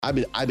I've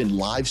been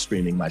live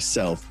streaming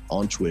myself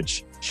on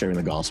Twitch, sharing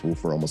the gospel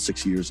for almost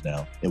 6 years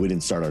now. And we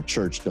didn't start our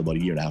church till about a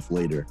year and a half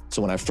later.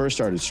 So when I first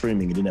started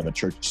streaming and didn't have a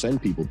church to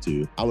send people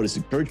to, I would just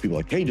encourage people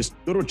like, hey, just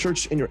go to a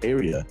church in your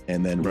area.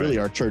 And then really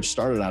our church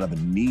started out of a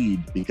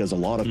need because a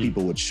lot of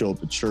people would show up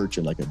to church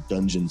in like a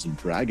Dungeons and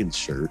Dragons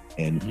shirt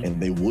and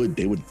they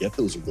would get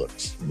those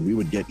looks. And we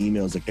would get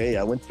emails like, hey,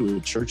 I went to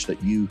a church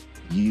that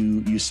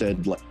you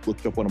said like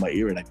looked up one of my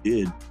ear and I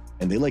did.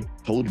 And they like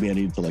told me I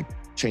needed to like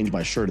change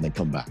my shirt and then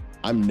come back.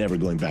 I'm never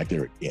going back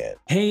there again.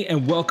 Hey,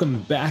 and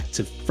welcome back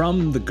to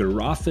From the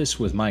Garoffice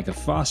with Micah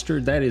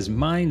Foster. That is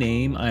my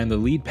name. I am the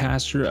lead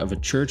pastor of a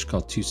church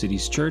called Two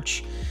Cities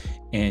Church.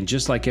 And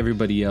just like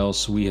everybody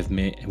else,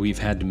 we've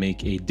had to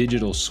make a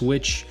digital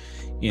switch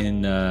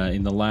in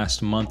the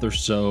last month or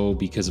so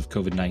because of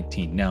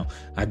COVID-19. Now,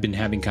 I've been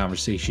having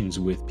conversations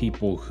with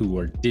people who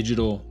are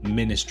digital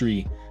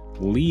ministry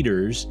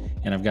leaders,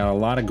 and I've got a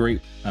lot of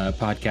great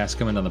podcasts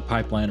coming down the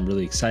pipeline. I'm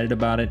really excited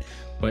about it.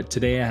 But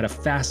today I had a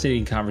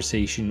fascinating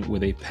conversation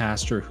with a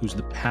pastor who's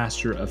the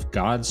pastor of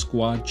God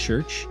Squad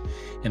Church,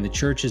 and the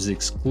church is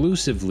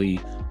exclusively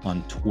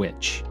on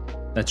Twitch.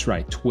 That's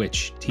right,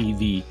 Twitch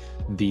TV,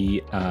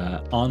 the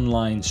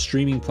online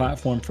streaming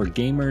platform for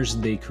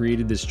gamers. They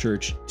created this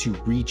church to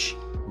reach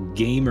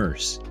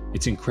gamers.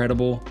 It's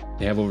incredible.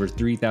 They have over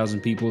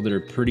 3,000 people that are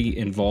pretty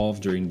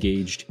involved or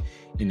engaged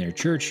in their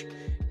church,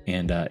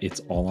 and it's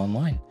all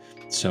online.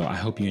 So I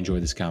hope you enjoy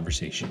this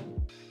conversation.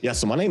 Yeah,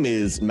 so my name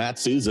is Matt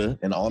Souza,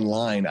 and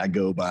online I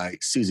go by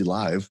Susie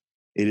Live.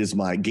 It is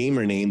my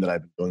gamer name that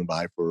I've been going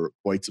by for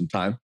quite some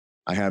time.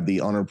 I have the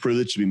honor and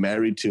privilege to be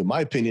married to, in my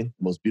opinion,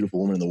 the most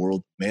beautiful woman in the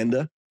world,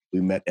 Amanda. We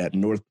met at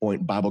North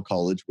Point Bible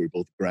College. We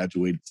both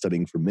graduated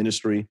studying for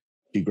ministry.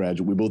 We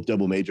both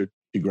double majored.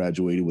 She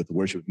graduated with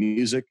worship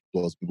music, as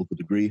well as a biblical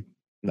degree,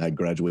 and I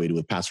graduated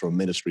with pastoral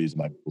ministries,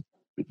 my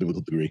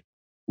biblical degree.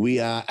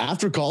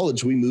 After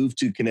college, we moved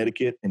to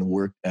Connecticut and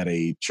worked at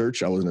a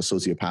church. I was an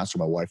associate pastor.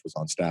 My wife was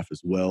on staff as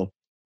well.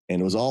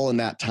 And it was all in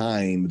that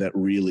time that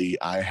really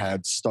I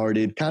had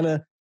started kind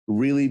of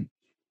really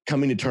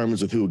coming to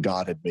terms with who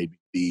God had made me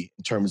be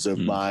in terms of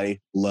my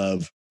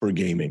love for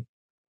gaming.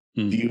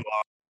 If you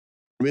are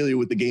familiar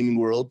with the gaming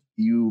world,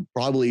 you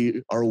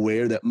probably are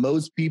aware that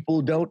most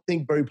people don't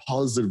think very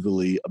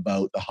positively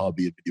about the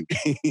hobby of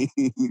video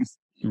games.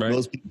 Right.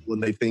 Most people, when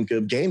they think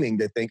of gaming,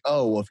 they think,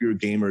 oh, well, if you're a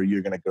gamer,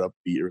 you're going to grow up,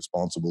 be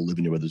irresponsible, live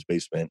in your mother's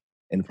basement,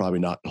 and probably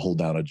not hold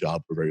down a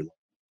job for very long.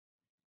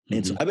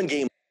 And so I've been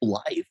gaming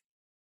life,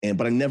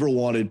 but I never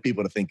wanted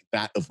people to think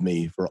that of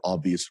me for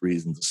obvious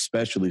reasons,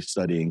 especially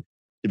studying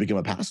to become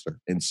a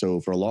pastor. And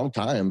so for a long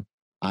time,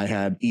 I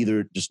had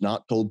either just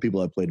not told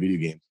people I played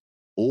video games,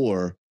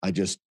 or I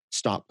just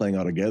stopped playing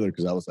altogether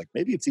because I was like,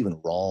 maybe it's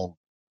even wrong.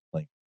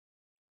 Like,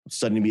 I'm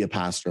studying to be a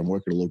pastor. I'm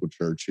working at a local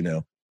church, you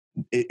know.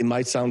 It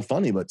might sound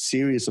funny, but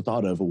serious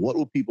thought of what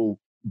will people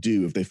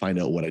do if they find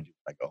out what I do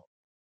when I go home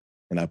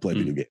and I play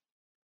video games?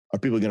 Are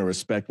people going to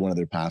respect one of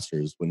their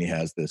pastors when he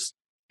has this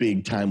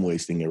big time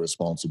wasting,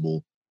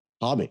 irresponsible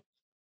hobby?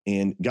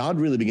 And God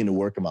really began to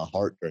work in my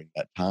heart during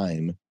that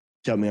time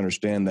to help me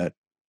understand that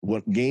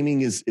what gaming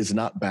is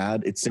not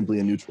bad. It's simply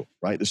a neutral,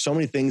 right? There's so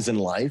many things in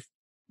life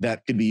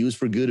that could be used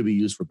for good or be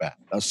used for bad.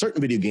 Now, certain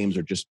video games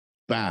are just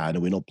bad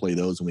and we don't play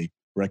those, and we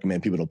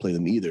recommend people don't play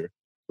them either.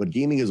 But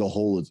gaming as a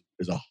whole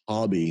is a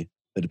hobby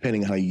that,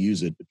 depending on how you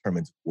use it,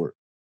 determines its worth.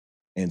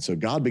 And so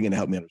God began to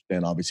help me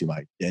understand, obviously,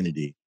 my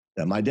identity,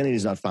 that my identity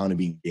is not found in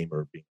being a gamer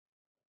or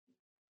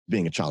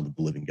being a child of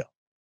the living God.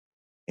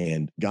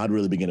 And God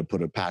really began to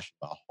put a passion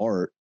in my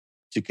heart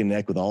to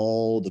connect with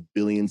all the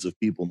billions of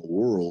people in the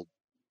world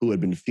who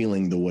had been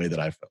feeling the way that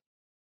I felt,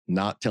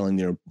 not telling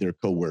their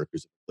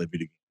coworkers that play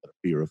video games out of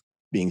fear of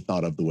being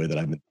thought of the way that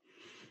I've been.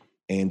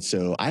 And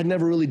so I had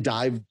never really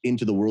dived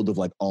into the world of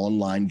like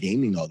online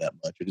gaming all that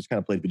much. I just kind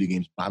of played video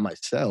games by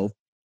myself.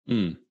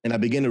 And I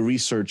began to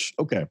research,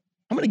 okay,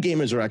 how many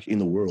gamers are actually in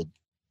the world?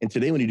 And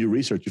today when you do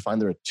research, you find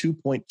there are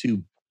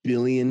 2.2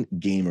 billion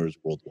gamers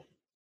worldwide.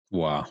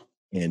 Wow.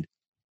 And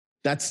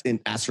that's an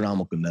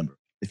astronomical number.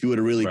 If you were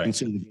to really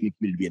consider the gaming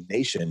community to be a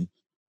nation,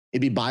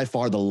 it'd be by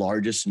far the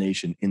largest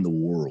nation in the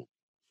world.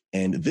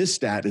 And this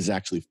stat is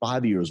actually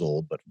 5 years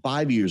old, but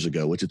 5 years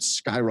ago, which it's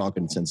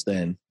skyrocketed since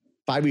then,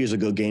 5 years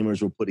ago,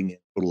 gamers were putting in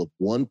a total of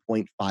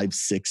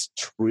 1.56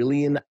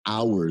 trillion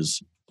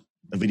hours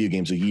of video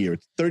games a year.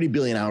 It's 30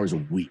 billion hours a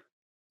week.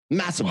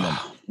 Massive number.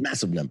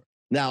 Massive number.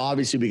 Now,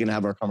 obviously, we can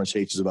have our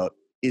conversations about,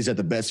 is that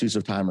the best use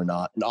of time or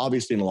not? And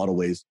obviously, in a lot of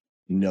ways,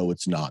 no,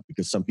 it's not,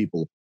 because some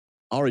people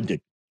are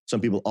addicted.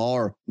 Some people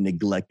are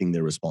neglecting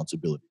their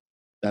responsibility.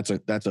 That's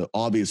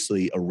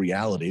obviously a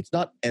reality. It's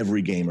not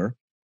every gamer.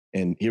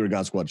 And here at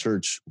God Squad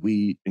Church,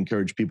 we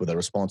encourage people that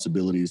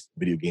responsibilities,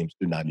 video games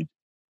do not need.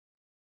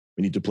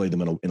 We need to play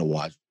them in a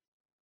wise way.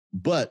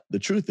 But the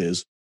truth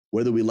is,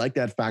 whether we like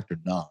that fact or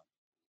not,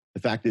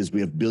 the fact is we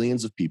have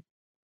billions of people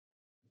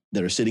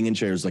that are sitting in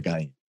chairs like I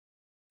am,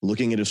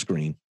 looking at a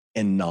screen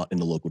and not in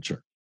the local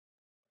church.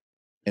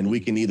 And we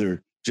can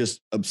either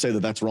just say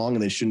that that's wrong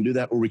and they shouldn't do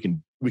that, or we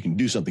can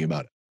do something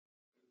about it.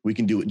 We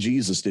can do what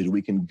Jesus did.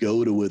 We can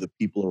go to where the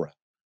people are at.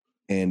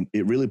 And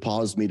it really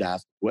paused me to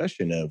ask the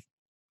question of,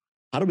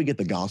 how do we get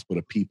the gospel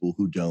to people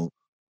who don't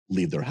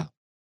leave their house?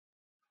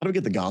 How do we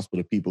get the gospel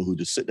to people who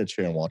just sit in a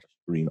chair and watch a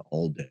screen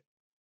all day?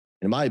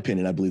 In my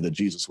opinion, I believe that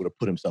Jesus would have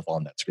put himself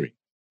on that screen.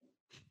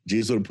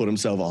 Jesus would have put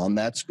himself on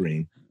that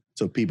screen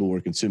so people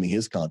were consuming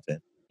his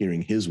content,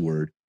 hearing his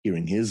word,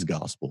 hearing his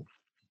gospel,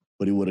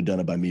 but he would have done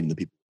it by meeting the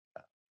people.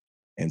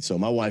 And so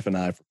my wife and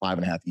I, for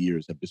 5.5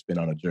 years, have just been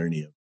on a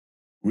journey of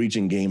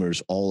reaching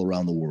gamers all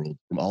around the world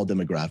from all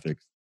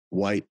demographics,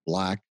 white,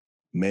 black,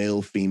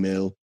 male,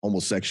 female,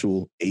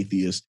 homosexual,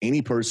 atheist,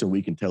 any person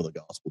we can tell the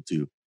gospel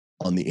to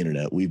on the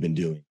internet, we've been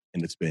doing.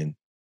 And it's been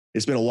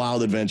a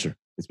wild adventure.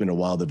 It's been a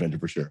wild adventure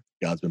for sure.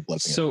 God's been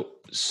blessing us.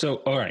 So,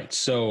 all right.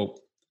 So,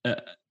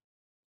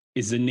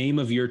 is the name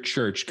of your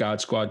church God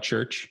Squad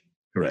Church?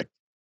 Correct.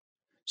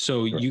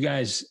 So Correct. You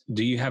guys,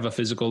 do you have a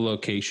physical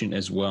location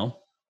as well?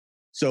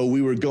 So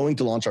we were going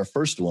to launch our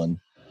first one.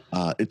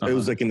 It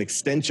was like an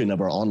extension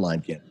of our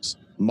online campus,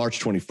 March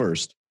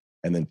 21st,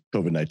 and then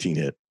COVID-19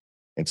 hit.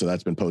 And so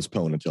that's been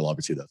postponed until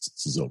obviously this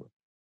is over.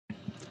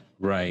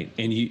 Right.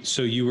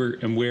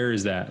 And where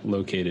is that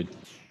located?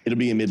 It'll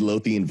be in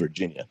Midlothian,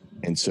 Virginia.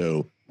 And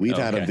so we've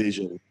had a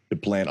vision to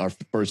plant our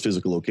first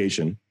physical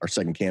location, our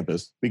second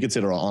campus. We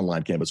consider our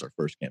online campus our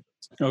first campus.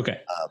 Okay.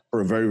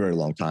 For a very, very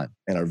long time.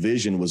 And our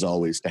vision was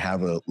always to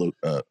have a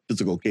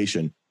physical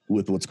location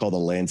with what's called a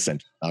LAN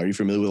center. Are you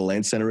familiar with what a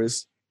LAN center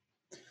is?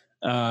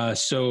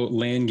 So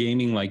LAN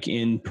gaming, like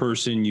in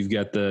person, you've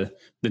got the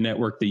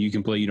network that you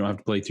can play. You don't have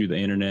to play through the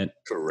internet.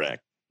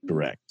 Correct.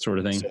 Sort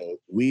of thing. So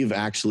we've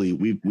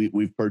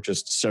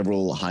purchased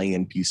several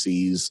high-end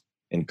PCs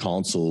and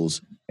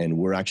consoles, and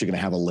we're actually going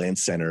to have a LAN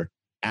center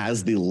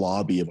as the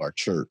lobby of our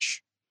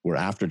church, where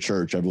after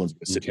church, everyone's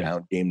going to sit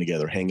down, game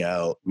together, hang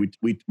out. We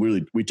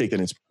take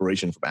that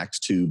inspiration from Acts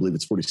 2, I believe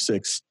it's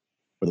 46,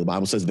 where the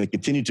Bible says they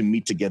continue to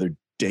meet together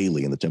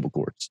daily in the temple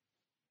courts.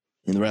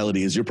 And the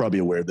reality is, you're probably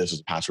aware of this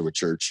as a pastor of a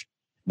church,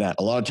 that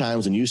a lot of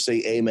times when you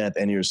say amen at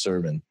the end of your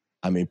sermon,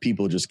 I mean,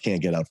 people just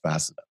can't get out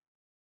fast enough.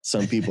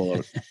 Some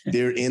people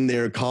they're in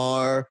their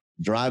car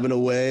driving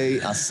away.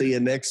 I'll see you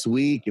next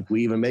week if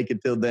we even make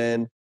it till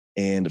then.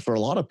 And for a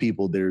lot of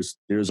people, there's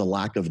a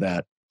lack of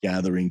that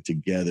gathering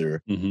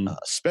together,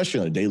 especially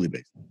on a daily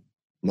basis.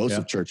 Most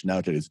of church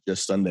nowadays is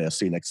just Sunday. I'll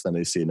see you next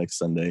Sunday. See you next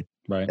Sunday.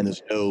 Right. And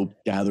there's no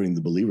gathering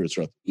the believers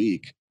throughout the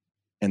week.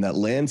 And that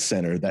LAN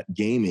center, that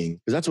gaming,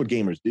 because that's what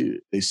gamers do.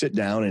 They sit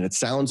down, and it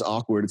sounds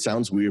awkward. It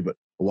sounds weird, but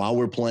while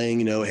we're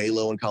playing,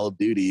 Halo and Call of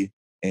Duty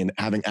and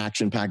having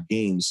action-packed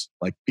games,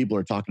 like people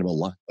are talking about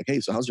life. Like, hey,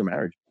 so how's your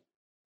marriage?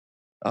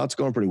 Oh, it's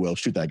going pretty well.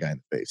 Shoot that guy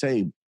in the face.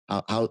 Hey,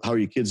 how are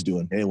your kids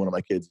doing? Hey, one of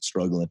my kids is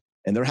struggling.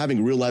 And they're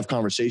having real life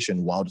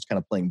conversation while just kind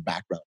of playing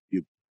background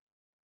music.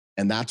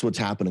 And that's what's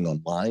happening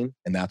online.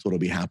 And that's what will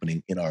be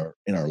happening in our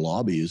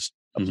lobbies,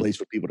 a place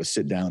for people to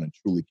sit down and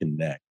truly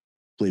connect,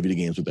 play video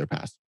games with their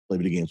pastor, play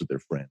video games with their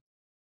friend,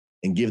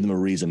 and give them a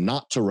reason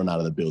not to run out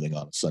of the building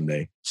on a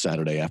Sunday,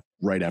 Saturday,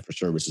 right after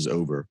service is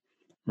over,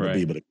 to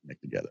be able to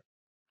connect together.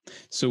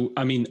 So,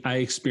 I mean, I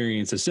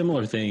experienced a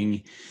similar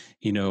thing.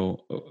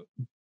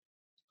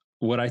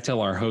 What I tell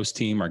our host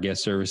team, our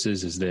guest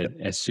services, is that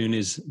as soon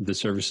as the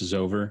service is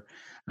over,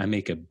 I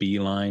make a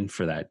beeline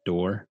for that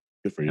door.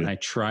 Good for you. And I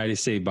try to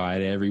say bye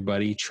to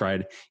everybody.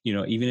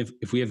 Even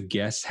if we have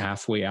guests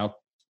halfway out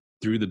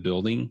through the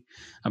building,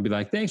 I'll be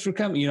like, thanks for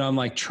coming. I'm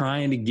like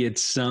trying to get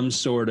some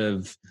sort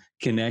of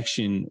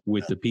connection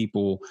with the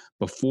people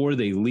before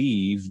they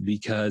leave,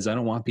 because I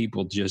don't want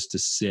people just to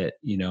sit,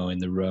 in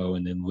the row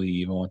and then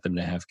leave. I want them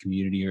to have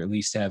community, or at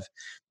least have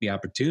the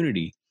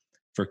opportunity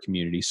for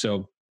community.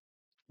 So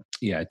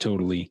yeah, I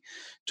totally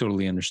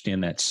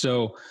understand that.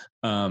 So,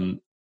 I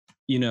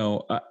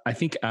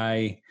think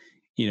I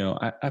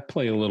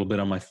play a little bit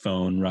on my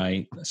phone,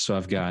 right? So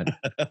I've got,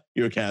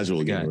 you're a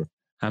casual gamer.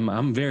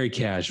 I'm very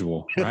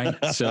casual, right?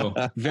 So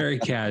very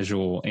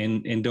casual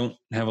and don't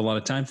have a lot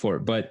of time for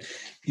it, but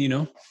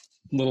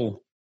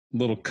little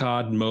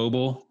COD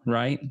mobile,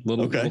 right?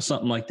 Little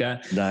something like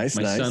that. Nice.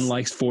 My son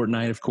likes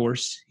Fortnite, of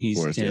course.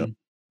 He's 10. Yep.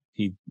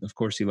 He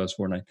loves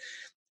Fortnite.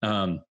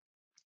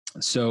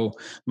 So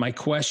my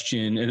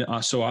question,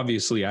 and so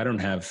obviously I don't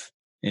have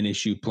an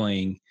issue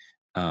playing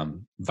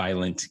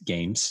violent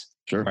games.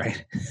 Sure.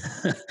 Right.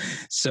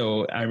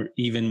 So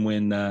even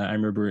when I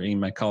remember in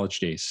my college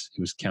days, it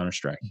was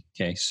Counter-Strike.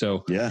 Okay.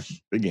 So yeah,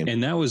 big game.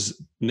 And it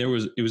was in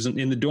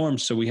the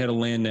dorms. So we had a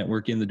LAN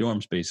network in the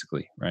dorms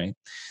basically. Right.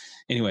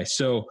 Anyway.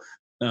 So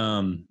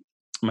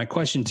my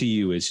question to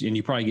you is, and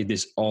you probably get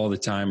this all the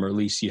time, or at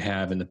least you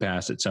have in the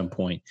past at some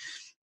point,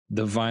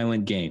 the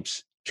violent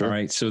games. Sure. All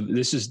right. So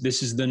this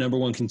is the number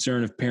one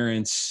concern of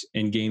parents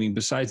in gaming,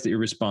 besides the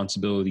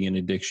irresponsibility and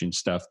addiction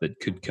stuff that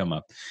could come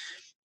up.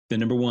 The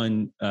number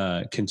one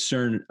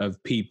concern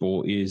of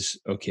people is,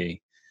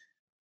 okay,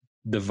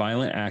 the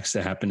violent acts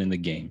that happen in the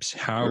games.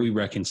 How are we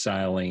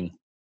reconciling,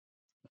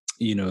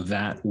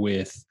 that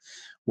with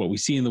what we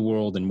see in the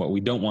world and what we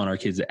don't want our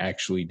kids to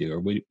actually do, or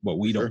what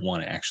we don't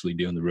want to actually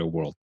do in the real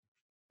world?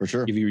 For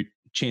sure. Give you a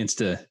chance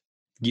to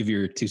give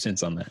your 2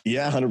 cents on that.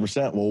 Yeah,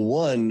 100%. Well,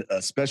 one,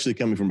 especially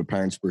coming from a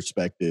parent's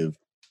perspective,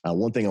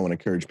 one thing I want to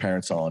encourage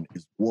parents on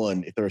is,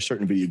 one, if there are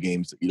certain video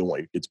games that you don't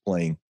want your kids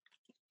playing,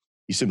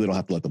 you simply don't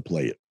have to let them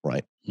play it,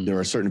 right? Mm-hmm. There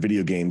are certain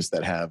video games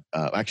that have,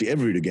 actually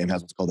every video game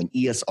has what's called an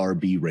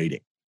ESRB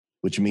rating,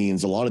 which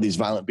means a lot of these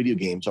violent video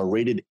games are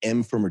rated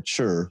M for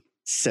mature,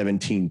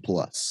 17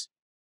 plus.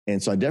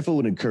 And so I definitely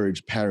would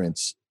encourage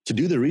parents to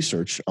do their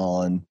research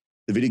on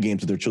the video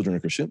games that their children are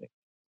consuming,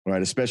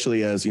 right?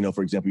 Especially as,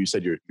 for example, you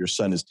said your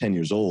son is 10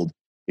 years old.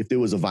 If there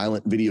was a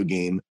violent video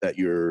game that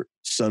your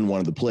son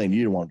wanted to play and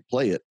you didn't want to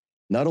play it,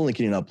 not only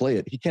can you not play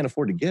it, he can't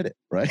afford to get it,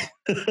 right?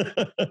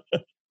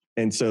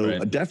 And so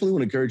I definitely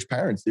want to encourage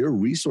parents. There are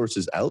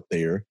resources out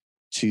there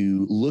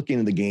to look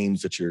into the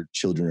games that your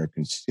children are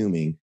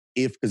consuming,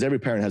 because every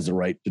parent has the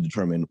right to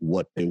determine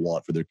what they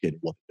want for their kid and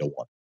what they don't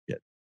want for their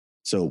kid.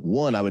 So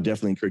one, I would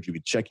definitely encourage you to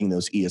be checking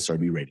those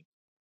ESRB ratings.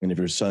 And if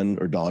your son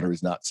or daughter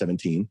is not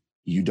 17,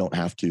 you don't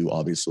have to,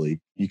 obviously.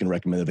 You can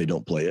recommend that they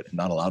don't play it and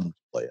not allow them to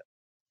play it.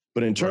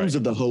 But in terms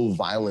of the whole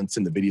violence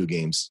in the video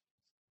games,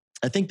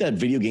 I think that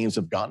video games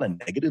have gotten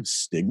a negative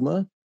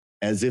stigma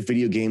as if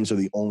video games are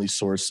the only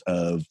source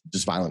of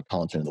just violent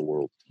content in the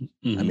world.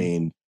 Mm-hmm. I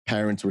mean,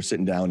 parents were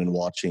sitting down and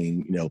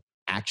watching,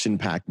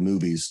 action-packed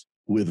movies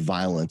with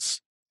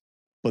violence,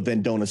 but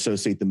then don't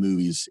associate the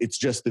movies. It's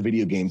just the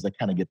video games that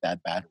kind of get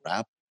that bad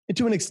rap. And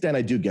to an extent,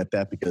 I do get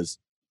that, because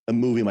a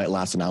movie might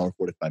last an hour and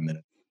 45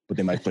 minutes, but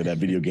they might play that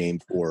video game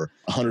for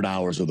 100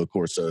 hours over the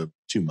course of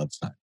 2 months'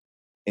 time.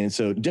 And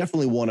so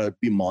definitely want to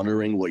be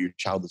monitoring what your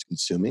child is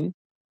consuming.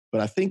 But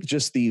I think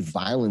just the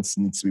violence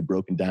needs to be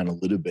broken down a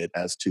little bit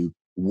as to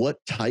what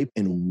type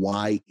and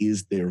why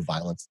is there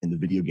violence in the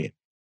video game.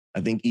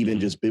 I think even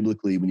just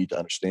biblically, we need to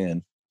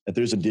understand that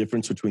there's a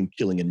difference between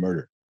killing and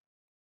murder,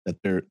 that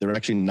they're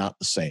actually not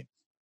the same.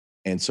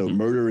 And so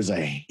murder is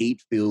a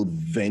hate-filled,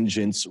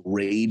 vengeance,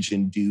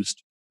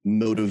 rage-induced,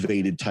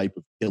 motivated type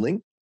of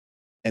killing.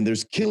 And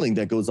there's killing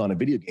that goes on in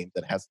video games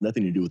that has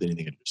nothing to do with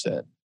anything I just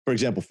said. For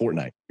example,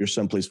 Fortnite. Your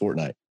son plays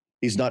Fortnite.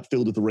 He's not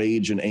filled with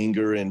rage and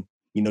anger and,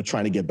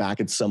 trying to get back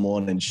at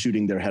someone and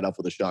shooting their head off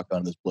with a shotgun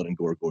and there's blood and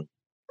gore going,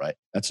 right?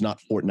 That's not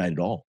Fortnite at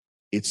all.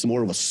 It's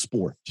more of a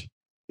sport.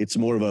 It's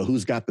more of a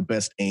who's got the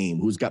best aim,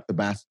 who's got the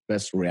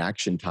best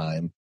reaction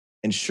time.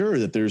 And sure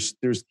that there's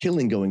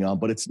killing going on,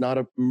 but it's not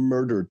a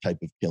murder type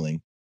of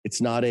killing.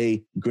 It's not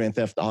a Grand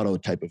Theft Auto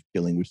type of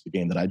killing, which is the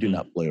game that I do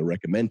not play or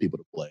recommend people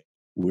to play,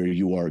 where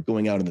you are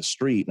going out in the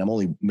street, and I'm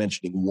only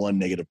mentioning one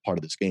negative part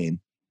of this game.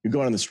 You're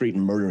going on the street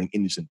and murdering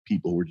innocent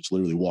people who are just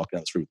literally walking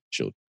down the street with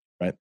children,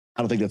 right?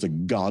 I don't think that's a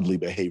godly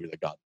behavior that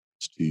God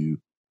wants to,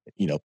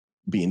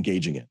 be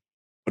engaging in.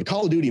 But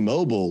Call of Duty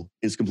Mobile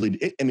is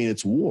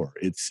it's war.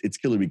 It's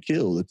kill or be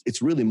killed.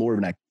 It's really more of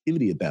an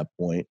activity at that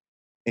point.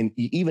 And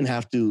you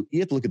have to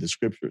look at the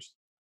scriptures.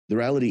 The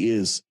reality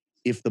is,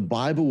 if the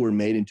Bible were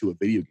made into a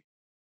video game,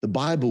 the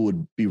Bible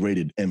would be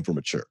rated M for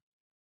mature.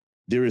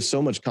 There is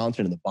so much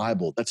content in the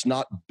Bible that's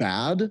not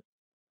bad,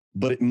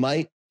 but it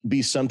might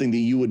be something that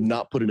you would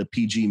not put in a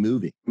PG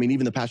movie. I mean,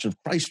 even The Passion of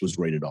Christ was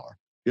rated R,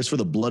 just for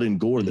the blood and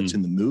gore that's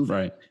in the movie.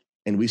 Right.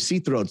 And we see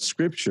throughout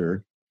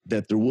Scripture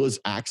that there was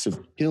acts of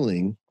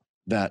killing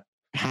that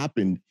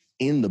happened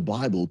in the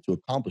Bible to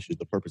accomplish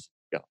the purpose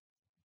of God.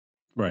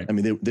 Right. I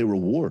mean, they were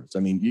wars. I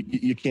mean,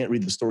 you can't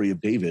read the story of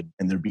David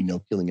and there'd be no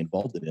killing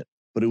involved in it.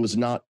 But it was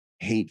not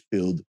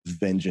hate-filled,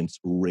 vengeance,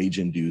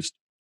 rage-induced,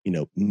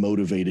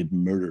 motivated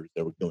murders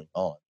that were going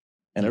on.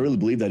 And I really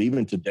believe that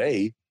even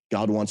today,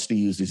 God wants to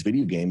use these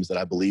video games that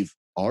I believe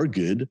are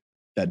good,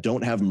 that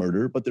don't have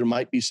murder, but there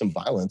might be some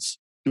violence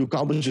to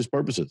accomplish his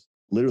purposes.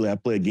 Literally, I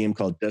play a game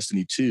called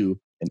Destiny 2,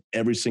 and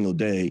every single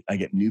day I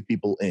get new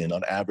people in,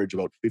 on average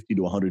about 50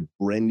 to 100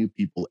 brand new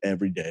people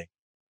every day,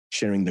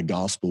 sharing the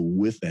gospel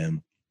with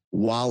them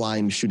while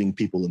I'm shooting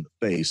people in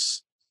the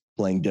face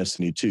playing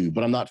Destiny 2.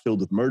 But I'm not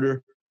filled with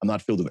murder. I'm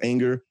not filled with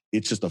anger.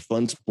 It's just a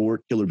fun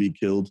sport, kill or be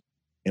killed,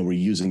 and we're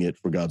using it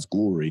for God's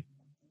glory.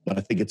 But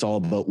I think it's all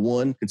about,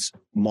 one, it's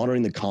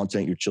monitoring the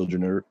content your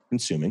children are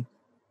consuming.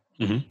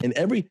 Mm-hmm. And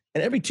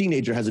every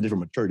teenager has a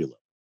different maturity level.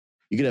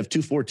 You could have two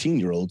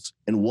 14-year-olds,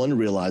 and one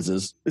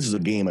realizes this is a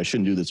game, I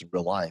shouldn't do this in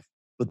real life,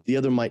 but the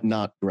other might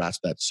not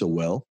grasp that so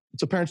well.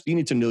 So parents, you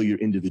need to know your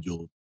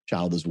individual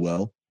child as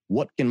well.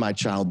 What can my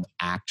child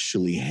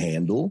actually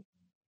handle?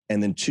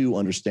 And then two,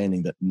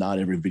 understanding that not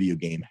every video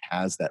game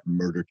has that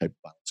murder type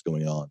of violence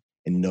going on,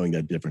 and knowing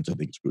that difference, I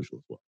think, is crucial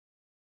as well.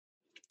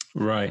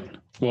 Right.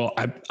 Well,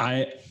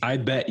 I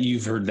bet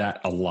you've heard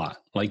that a lot.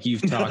 Like,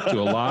 you've talked to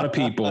a lot of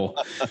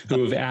people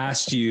who have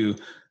asked you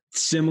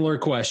similar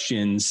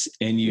questions,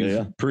 and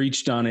you've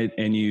preached on it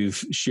and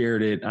you've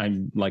shared it.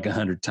 I'm like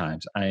 100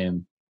 times. I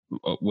am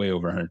way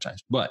over 100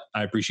 times, but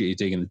I appreciate you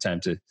taking the time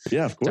to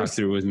talk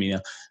through it with me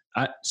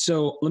now.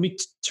 So let me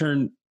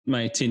turn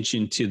my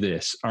attention to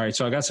this. All right.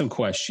 So I got some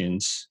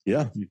questions. Yeah.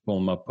 Let me pull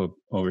them up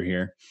over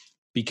here,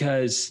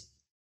 because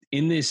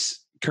in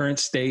this current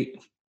state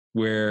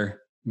where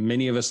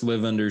many of us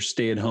live under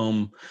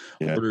stay-at-home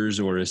orders,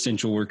 or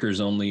essential workers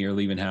only, or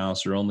leaving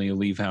house, or only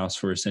leave house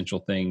for essential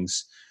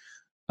things,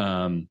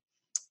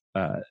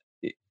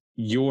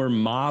 your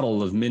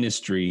model of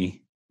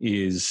ministry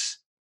is,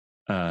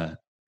 how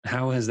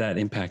has that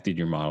impacted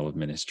your model of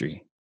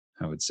ministry,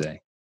 I would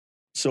say?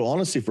 So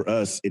honestly, for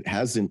us, it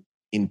hasn't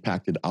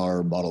impacted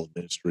our model of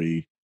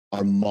ministry,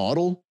 our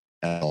model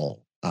at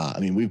all. I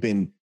mean, we've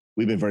been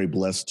very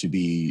blessed to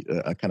be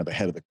kind of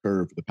ahead of the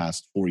curve for the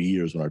past 4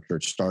 years when our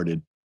church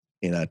started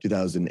in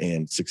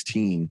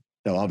 2016.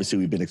 Now, obviously,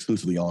 we've been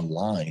exclusively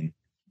online,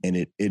 and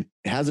it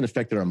hasn't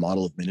affected our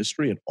model of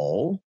ministry at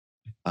all.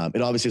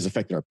 It obviously has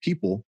affected our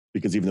people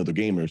because even though they're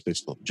gamers, they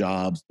still have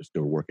jobs, they're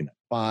still working at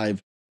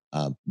 5.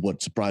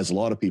 What surprised a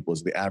lot of people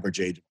is the average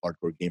age of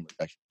hardcore gamer is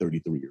actually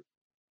 33 years.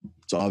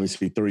 So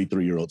obviously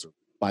 33-year-olds are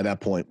by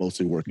that point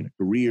mostly working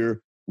a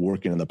career,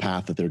 working on the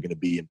path that they're going to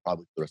be in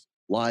probably the rest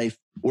of life,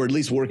 or at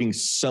least working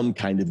some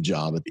kind of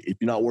job. If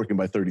you're not working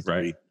by 33,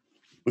 right,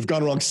 we've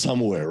gone wrong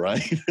somewhere,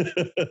 right?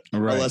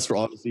 Unless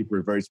for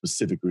very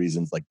specific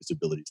reasons like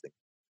disabilities things.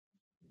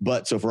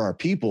 But so for our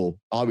people,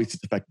 obviously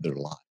it's affected their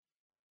life.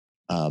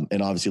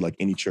 And obviously like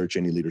any church,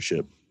 any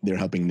leadership, they're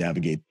helping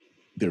navigate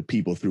their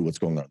people through what's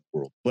going on in the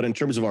world. But in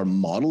terms of our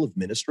model of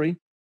ministry,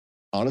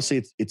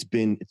 honestly, it's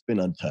been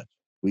untouched.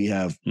 We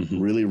have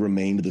really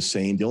remained the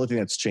same. The only thing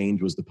that's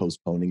changed was the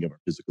postponing of our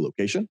physical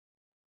location.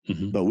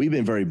 But we've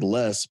been very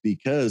blessed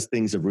because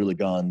things have really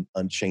gone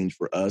unchanged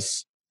for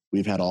us.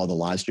 We've had all the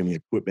live streaming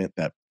equipment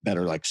that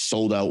are like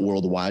sold out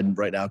worldwide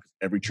right now because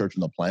every church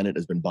on the planet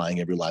has been buying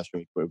every live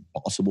streaming equipment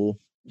possible.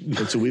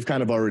 And so we've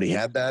kind of already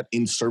had that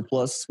in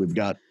surplus. We've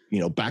got,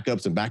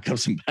 backups and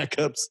backups and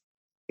backups.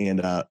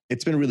 And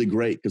it's been really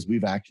great because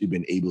we've actually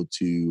been able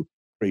to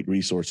create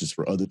resources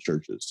for other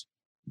churches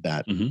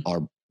that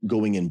are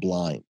going in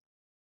blind,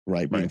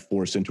 right? Being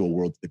forced into a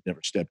world they've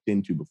never stepped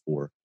into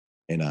before.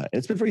 And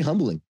it's been very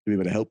humbling to be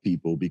able to help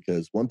people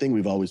because one thing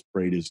we've always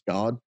prayed is,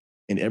 God,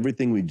 in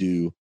everything we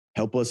do,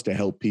 help us to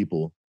help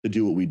people to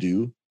do what we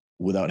do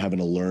without having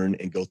to learn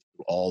and go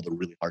through all the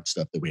really hard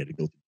stuff that we had to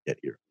go through to get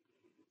here.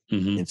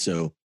 And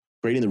so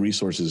creating the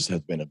resources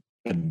has been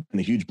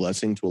a huge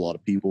blessing to a lot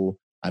of people.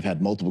 I've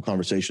had multiple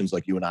conversations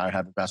like you and I are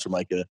having, Pastor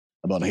Micah,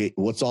 about, hey,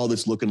 what's all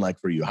this looking like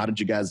for you? How did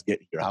you guys get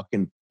here? How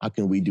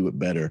can we do it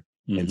better?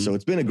 And so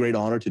it's been a great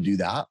honor to do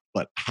that.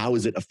 But how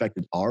has it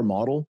affected our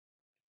model?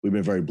 We've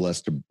been very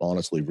blessed to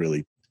honestly,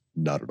 really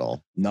not at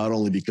all. Not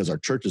only because our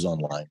church is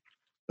online,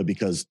 but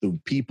because the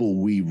people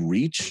we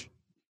reach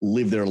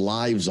live their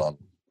lives on.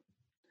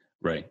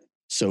 Right.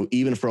 So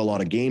even for a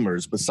lot of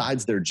gamers,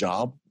 besides their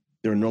job,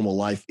 their normal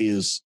life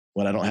is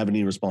when I don't have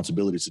any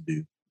responsibilities to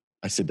do,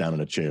 I sit down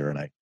in a chair and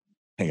I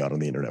hang out on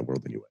the internet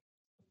world anyway.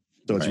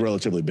 So it's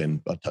relatively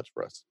been a touch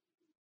for us.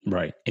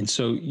 Right. And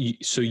so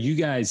you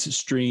guys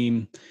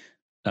stream,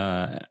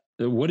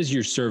 what does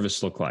your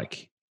service look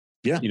like?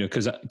 Yeah.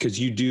 Because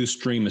you do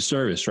stream a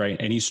service, right?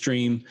 And you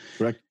stream.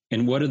 Correct.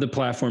 And what are the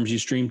platforms you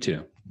stream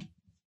to?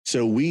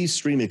 So we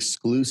stream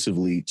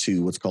exclusively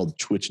to what's called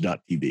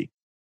twitch.tv.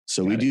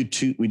 So we do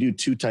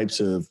two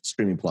types of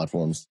streaming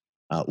platforms.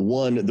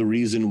 One, the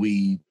reason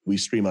we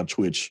stream on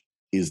Twitch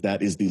is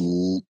that is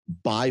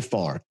by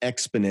far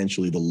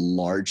exponentially the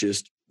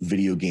largest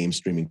video game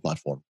streaming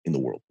platform in the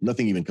world.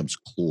 Nothing even comes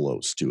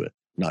close to it.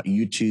 Not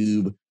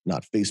YouTube,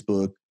 not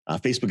Facebook.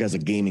 Facebook has a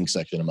gaming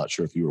section. I'm not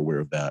sure if you were aware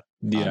of that.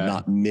 Yeah.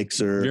 Not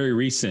Mixer. Very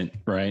recent,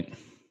 right?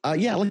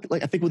 Yeah,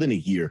 like I think within a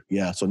year.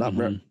 Yeah, so not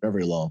very,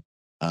 very long.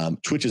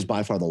 Twitch is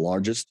by far the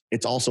largest.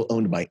 It's also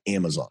owned by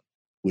Amazon,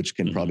 which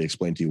can probably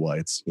explain to you why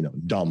it's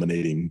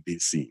dominating the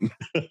scene.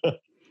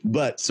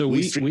 But so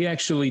we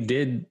actually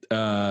did.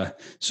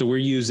 So we're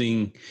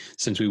using,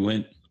 since we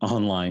went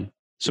online.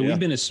 So we've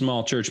been a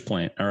small church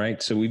plant. All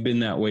right. So we've been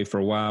that way for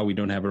a while. We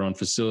don't have our own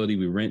facility.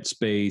 We rent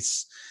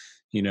space,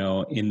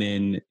 and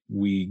then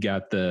we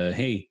got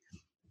hey,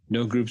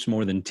 no groups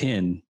more than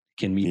 10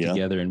 can meet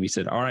together. And we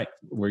said, all right,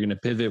 we're going to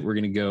pivot. We're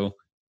going to go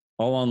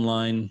all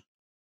online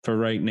for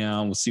right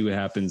now. We'll see what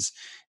happens.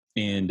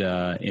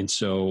 And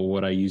so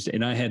what I used,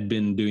 and I had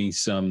been doing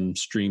some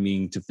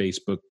streaming to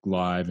Facebook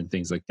Live and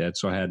things like that.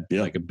 So I had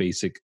like a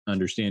basic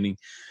understanding.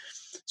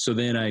 So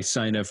then I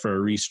signed up for a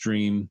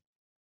Restream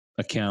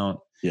account.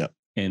 Yeah.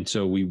 And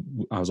so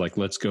I was like,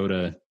 let's go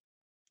to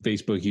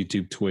Facebook,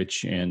 YouTube,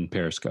 Twitch, and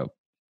Periscope.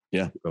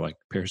 Yeah. We're like,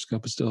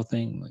 Periscope is still a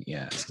thing? I'm like,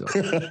 yeah, it's still.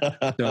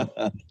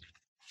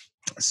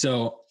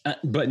 So,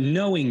 but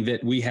knowing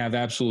that we have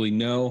absolutely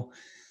no,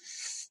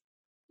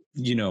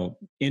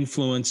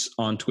 influence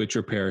on Twitch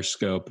or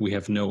Periscope, we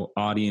have no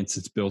audience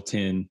that's built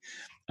in.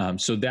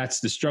 So that's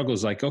the struggle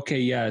is like, okay,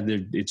 yeah,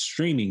 it's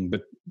streaming,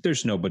 but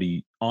there's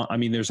nobody on. I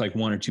mean, there's like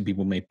one or two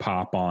people may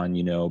pop on,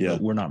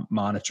 but we're not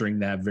monitoring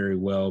that very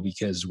well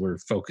because we're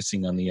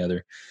focusing on the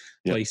other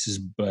places,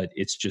 but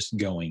it's just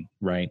going,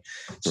 right?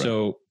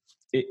 So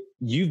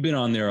you've been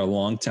on there a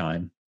long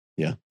time.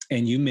 Yeah.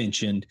 And you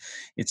mentioned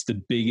it's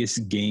the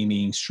biggest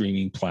gaming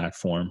streaming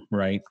platform,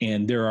 right?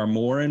 And there are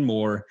more and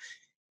more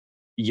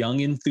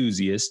young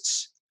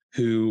enthusiasts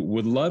who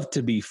would love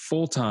to be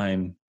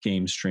full-time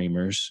game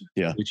streamers,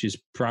 which is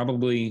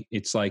probably,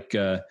 it's like,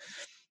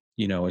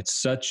 it's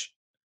such,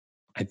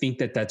 I think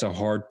that's a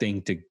hard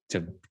thing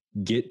to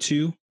get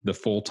to, the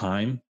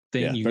full-time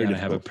thing. You got to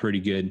have a pretty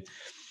good,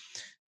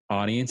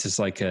 audience. It's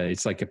like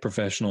a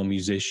professional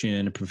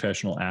musician, a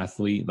professional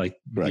athlete. Like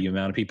Correct. the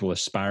amount of people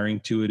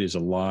aspiring to it is a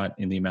lot,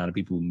 and the amount of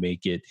people who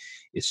make it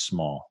is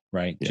small,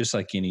 right? Yeah. Just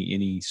like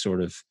any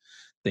sort of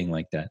thing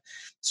like that.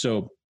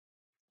 So,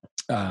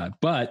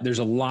 but there's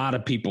a lot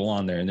of people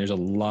on there, and there's a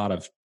lot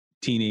of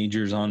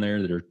teenagers on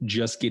there that are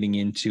just getting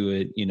into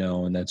it,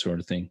 and that sort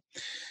of thing.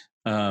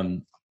 But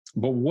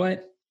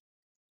what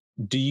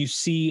do you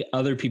see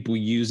other people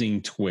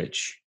using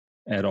Twitch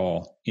at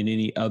all in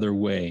any other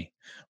way?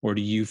 Or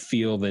do you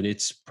feel that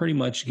it's pretty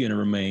much going to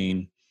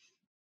remain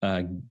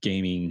a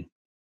gaming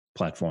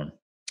platform?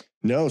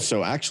 No.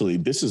 So actually,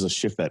 this is a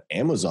shift that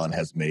Amazon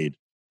has made.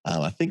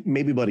 I think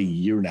maybe about a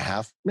year and a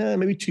half,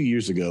 maybe 2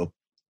 years ago,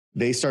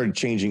 they started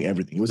changing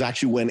everything. It was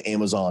actually when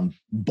Amazon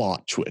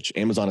bought Twitch.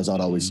 Amazon has not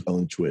always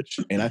owned Twitch.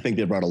 And I think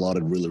they brought a lot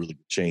of really, really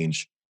good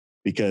change,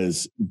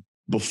 because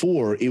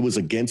before it was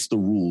against the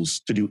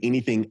rules to do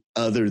anything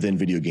other than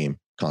video game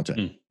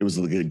content. It was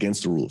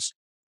against the rules.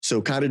 So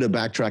kind of to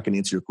backtrack and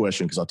answer your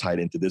question, because I'll tie it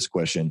into this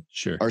question.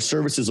 Sure. Our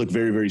services look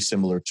very, very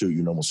similar to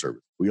your normal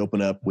service. We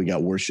open up, we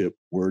got worship,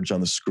 words on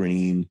the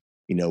screen.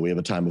 We have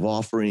a time of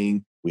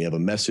offering. We have a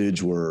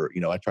message where,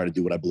 I try to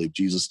do what I believe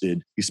Jesus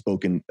did. He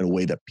spoke in a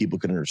way that people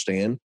can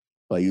understand.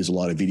 I use a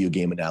lot of video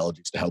game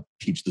analogies to help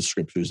teach the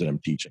scriptures that I'm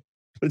teaching.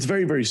 But it's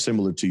very, very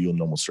similar to your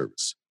normal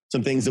service.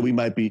 Some things that we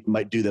might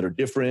do that are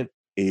different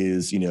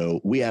is,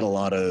 we add a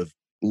lot of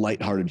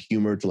lighthearted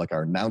humor to like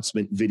our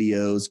announcement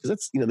videos, because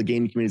that's, the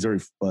gaming community is a very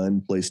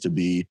fun place to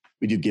be.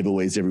 We do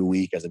giveaways every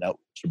week as an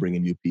outreach to bring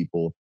in new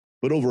people.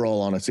 But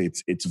overall, honestly,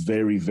 it's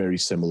very, very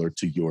similar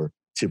to your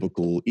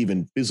typical,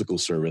 even physical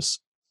service.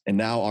 And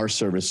now our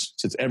service,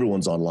 since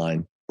everyone's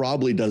online,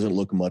 probably doesn't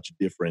look much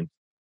different.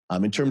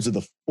 In terms of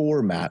the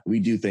format, we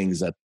do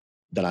things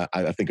that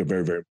I think are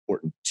very, very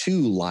important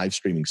to live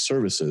streaming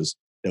services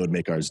that would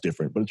make ours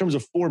different. But in terms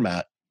of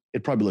format,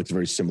 it probably looks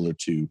very similar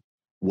to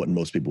what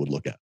most people would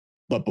look at.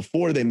 But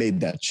before they made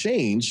that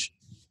change,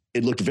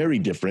 it looked very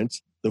different.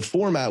 The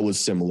format was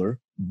similar,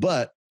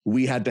 but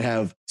we had to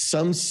have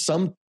some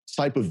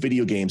type of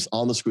video games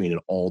on the screen at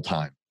all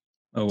times.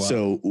 Oh, wow.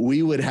 So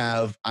we would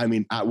have,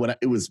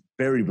 it was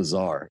very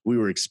bizarre. We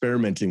were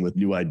experimenting with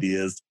new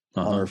ideas.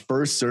 On our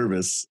first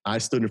service, I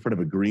stood in front of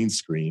a green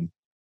screen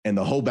and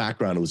the whole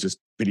background was just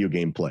video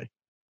game play,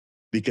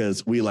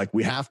 because we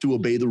have to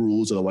obey the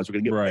rules. Otherwise we're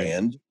going to get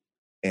banned.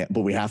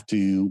 But we have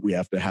to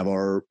have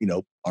our,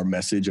 our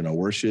message and our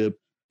worship.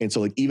 And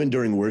so like even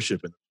during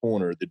worship in the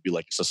corner, there'd be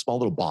like just a small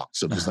little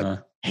box of just like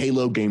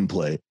Halo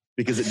gameplay,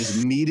 because it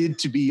just needed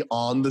to be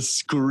on the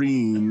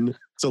screen.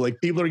 So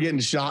like people are getting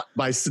shot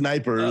by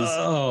snipers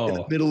in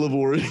the middle of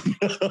war.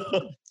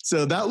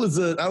 So that was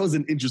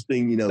an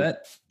interesting,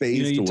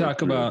 phase. You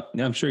talk about,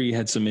 I'm sure you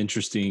had some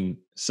interesting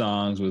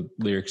songs with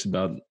lyrics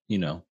about,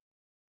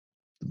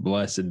 the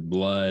blessed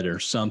blood or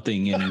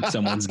something, and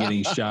someone's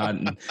getting shot,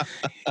 and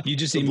you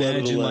just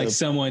imagine like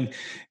someone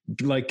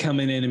like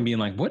coming in and being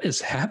like, what is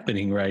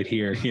happening right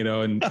here?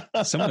 And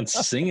someone's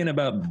singing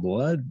about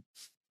blood.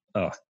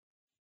 Oh,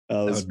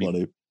 that was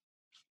funny.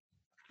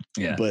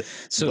 Yeah. But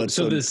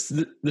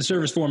the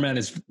service format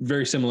is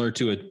very similar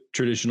to a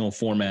traditional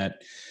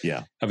format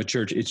of a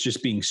church. It's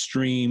just being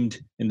streamed,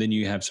 and then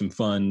you have some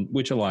fun,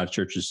 which a lot of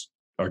churches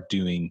are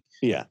doing.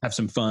 Yeah. Have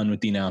some fun with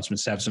the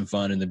announcements, have some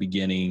fun in the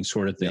beginning,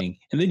 sort of thing. Yep.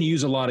 And then you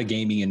use a lot of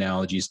gaming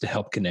analogies to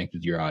help connect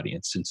with your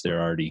audience, since they're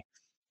already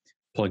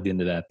plugged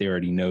into that. They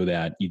already know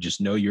that. You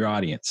just know your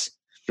audience.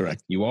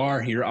 Correct. You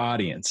are your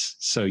audience.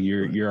 So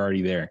you're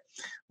already there.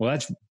 Well,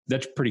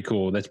 that's pretty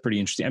cool. That's pretty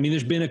interesting. I mean,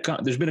 there's been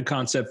a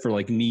concept for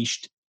like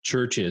niched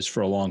churches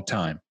for a long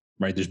time,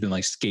 right? There's been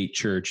like skate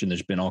church, and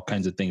there's been all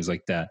kinds of things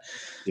like that.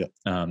 Yeah.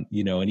 And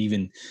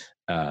even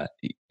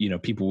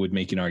people would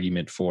make an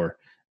argument for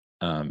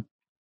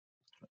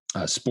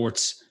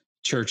sports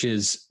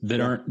churches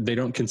that they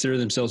don't consider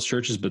themselves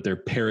churches, but they're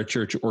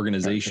parachurch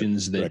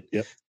organizations that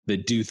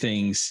do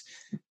things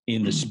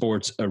in the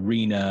sports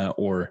arena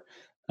or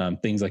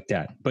things like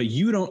that. But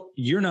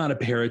you're not a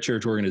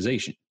parachurch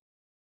organization.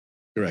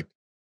 Correct.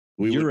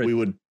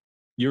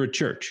 You're a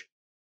church.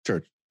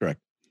 Church. Correct.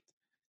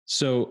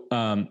 So,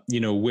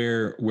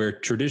 where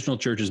traditional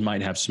churches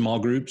might have small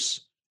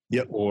groups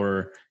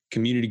or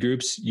community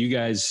groups, you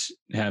guys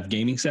have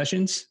gaming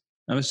sessions,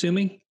 I'm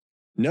assuming?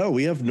 No,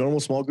 we have normal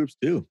small groups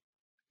too.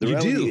 You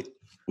do?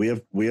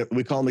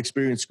 We call them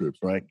experience groups,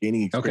 right?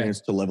 Gaining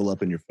experience to level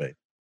up in your faith.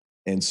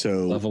 And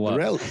so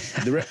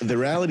the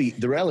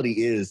reality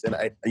is, and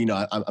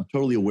I'm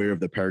totally aware of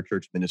the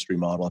parachurch ministry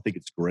model. I think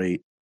it's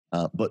great.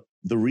 But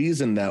the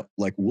reason that,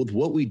 like, with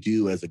what we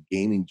do as a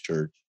gaming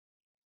church,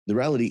 the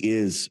reality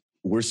is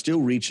we're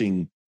still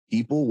reaching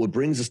people. What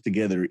brings us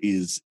together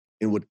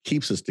and what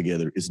keeps us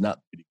together is not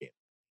the video game.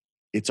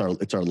 It's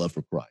our love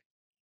for Christ.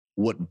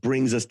 What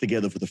brings us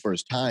together for the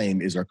first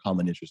time is our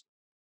common interest.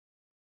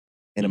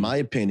 And in my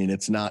opinion,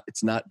 it's not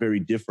very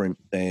different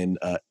than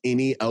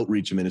any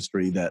outreach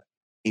ministry that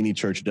any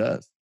church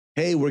does.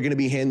 Hey, we're going to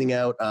be handing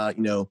out,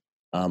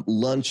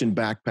 lunch and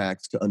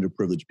backpacks to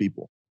underprivileged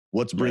people.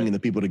 What's bringing the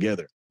people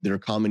together? Their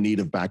common need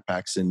of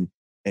backpacks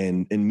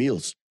and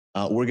meals.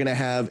 We're going to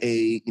have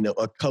a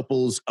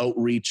couples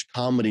outreach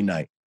comedy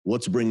night.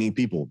 What's bringing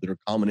people that are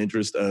common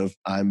interest of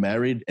I'm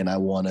married and I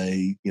want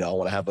to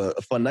have a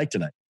fun night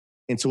tonight.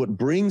 And so it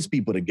brings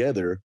people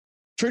together.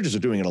 Churches are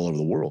doing it all over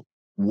the world.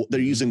 They're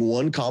using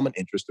one common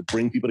interest to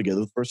bring people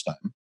together the first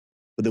time.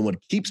 But then what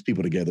keeps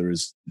people together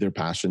is their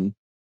passion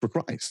for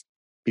Christ.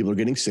 People are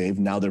getting saved.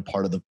 Now they're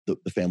part of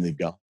the family of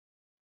God.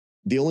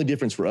 The only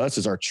difference for us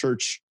is our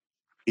church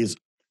is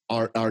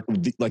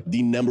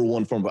the number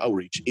one form of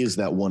outreach is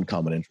that one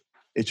common interest.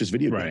 It's just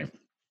video games. Right.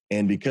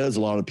 And because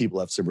a lot of people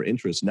have similar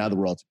interests, now that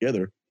we're all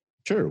together,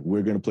 sure,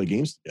 we're going to play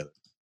games together.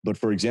 But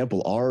for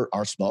example,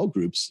 our small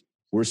groups,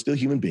 we're still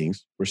human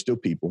beings. We're still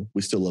people.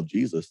 We still love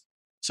Jesus.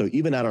 So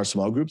even at our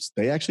small groups,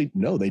 they actually,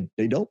 no, they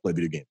don't play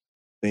video games.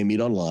 They meet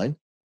online.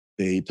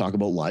 They talk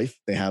about life.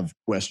 They have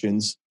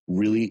questions,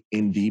 really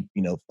in deep,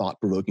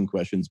 thought-provoking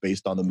questions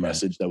based on the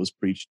message that was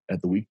preached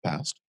at the week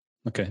past.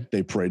 Okay.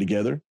 They pray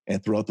together,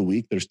 and throughout the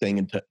week, they're staying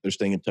in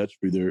touch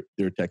through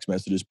their text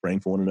messages, praying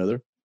for one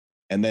another.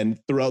 And then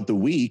throughout the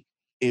week,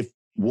 if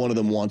one of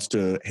them wants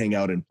to hang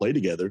out and play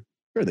together,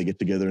 sure, they get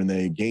together and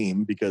they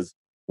game, because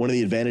one of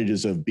the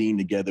advantages of being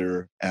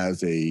together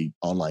as a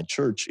online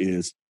church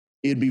is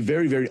it'd be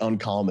very, very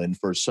uncommon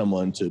for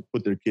someone to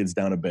put their kids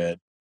down to bed,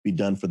 be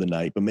done for the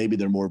night, but maybe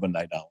they're more of a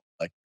night owl.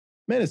 Like,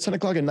 man, it's 10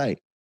 o'clock at night.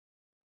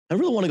 I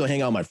really want to go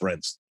hang out with my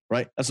friends,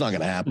 right? That's not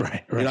going to happen.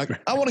 Right.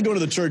 I want to go to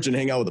the church and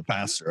hang out with the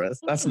pastor.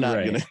 That's not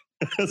going to,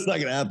 that's not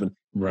going to happen.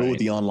 Right. But with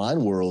the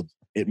online world,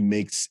 it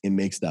makes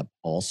that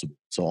possible.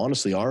 So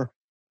honestly, our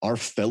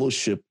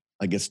fellowship,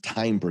 I guess,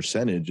 time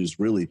percentage is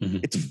really,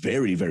 it's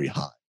very, very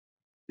high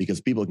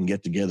because people can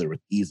get together with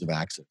ease of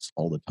access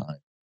all the time.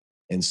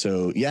 And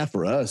so, yeah,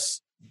 for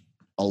us,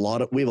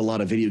 we have a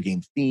lot of video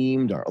game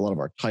themed. A lot of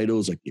our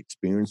titles, like the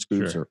experience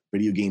groups, are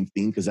video game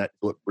themed because that's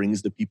what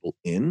brings the people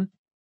in.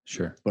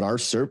 Sure. But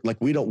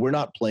we're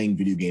not playing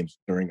video games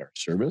during our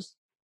service.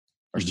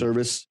 Our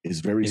service is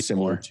very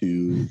similar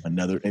to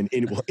another.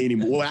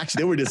 Well,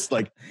 actually, they were just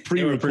like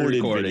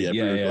pre-recorded video.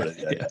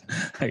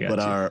 Yeah. But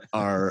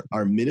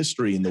our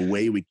ministry and the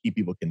way we keep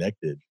people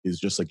connected is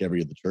just like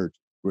every other church,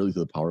 really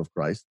through the power of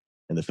Christ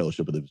and the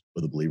fellowship of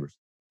the believers.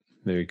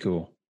 Very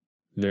cool.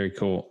 Very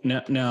cool.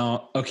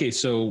 Now, okay.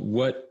 So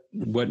what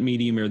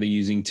medium are they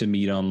using to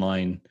meet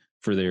online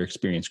for their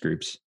experience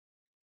groups?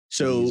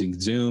 So are they using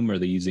Zoom? Are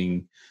they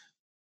using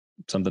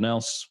something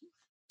else?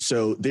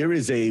 So there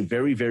is a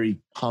very, very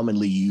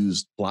commonly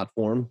used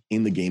platform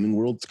in the gaming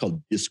world. It's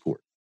called Discord.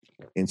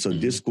 And so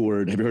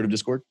Discord, have you heard of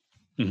Discord?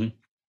 Mm-hmm.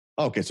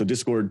 Okay. So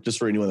Discord, just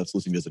for anyone that's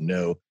listening doesn't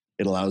know,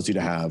 it allows you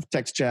to have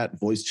text chat,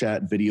 voice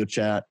chat, video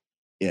chat.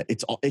 Yeah,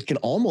 it can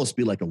almost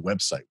be like a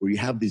website where you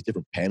have these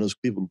different panels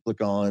people can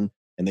click on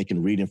and they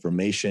can read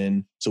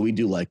information. So we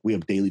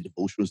have daily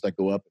devotionals that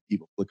go up.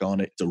 People click on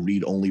it. It's a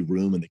read-only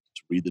room and they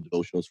can read the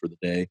devotionals for the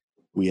day.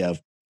 We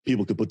have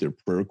people can put their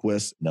prayer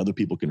requests and other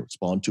people can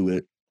respond to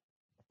it.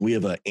 We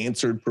have an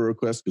answered prayer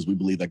request because we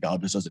believe that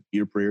God just doesn't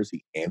hear prayers.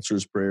 He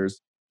answers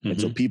prayers.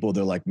 And so people,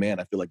 they're like, man,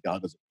 I feel like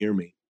God doesn't hear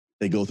me.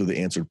 They go through the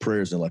answered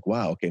prayers and they're like,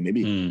 wow, okay,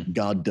 maybe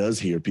God does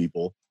hear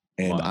people.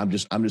 And I'm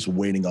just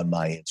waiting on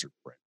my answered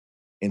prayer.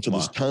 And so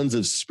there's tons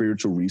of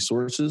spiritual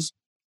resources,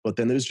 but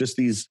then there's just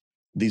these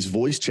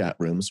voice chat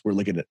rooms where,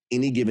 like, at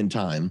any given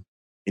time,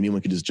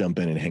 anyone can just jump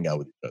in and hang out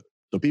with each other.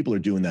 So people are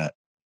doing that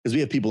because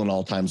we have people in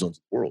all time zones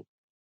of the world.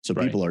 So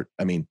people are,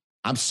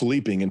 I'm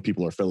sleeping and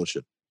people are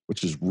fellowship,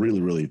 which is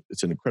really, really,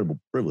 it's an incredible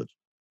privilege.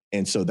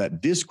 And so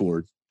that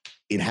Discord,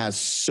 it has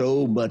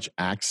so much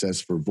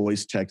access for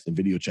voice, text, and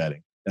video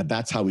chatting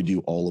that's how we do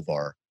all of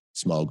our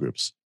small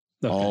groups.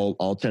 Okay.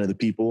 All 10 of the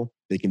people,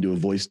 they can do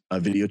a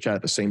video chat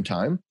at the same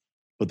time.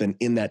 But then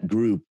in that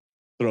group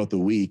throughout the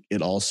week,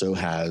 it also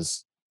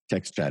has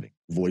text chatting,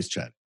 voice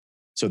chatting.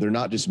 So they're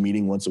not just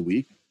meeting once a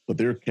week, but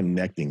they're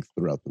connecting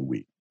throughout the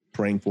week,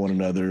 praying for one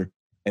another.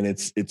 And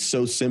it's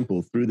so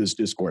simple through this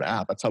Discord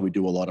app. That's how we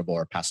do a lot of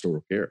our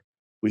pastoral care.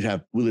 We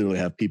literally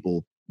have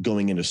people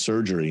going into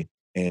surgery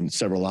and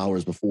several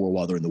hours before,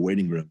 while they're in the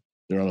waiting room,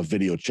 they're on a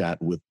video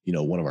chat with,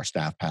 one of our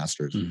staff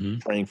pastors,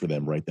 praying for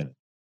them right then.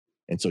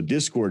 And so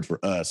Discord for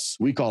us,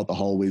 we call it the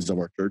hallways of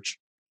our church.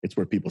 It's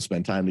where people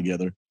spend time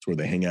together. It's where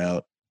they hang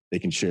out. They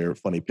can share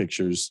funny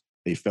pictures.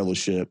 They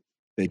fellowship.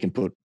 They can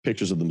put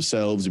pictures of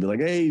themselves and be like,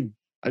 hey,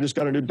 I just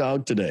got a new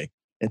dog today.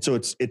 And so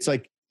it's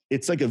like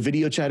a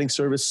video chatting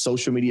service,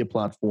 social media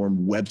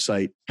platform,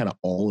 website, kind of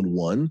all in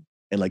one.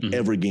 And like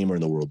every gamer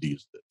in the world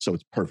uses it. So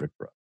it's perfect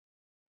for us.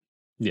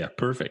 Yeah,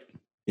 perfect.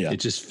 Yeah. It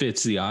just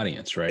fits the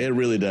audience, right? It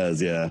really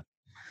does. Yeah.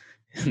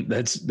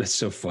 That's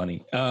so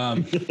funny.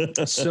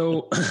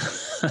 So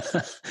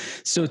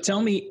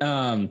tell me,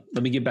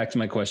 let me get back to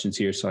my questions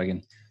here so I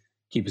can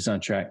keep us on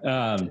track.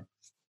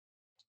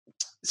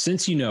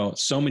 Since,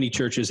 so many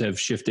churches have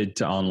shifted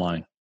to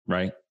online,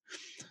 right?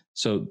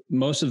 So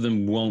most of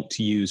them won't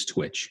use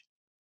Twitch,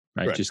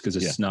 right? Just because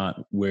it's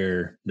not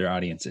where their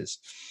audience is.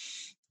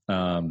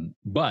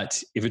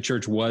 But if a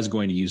church was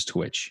going to use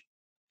Twitch,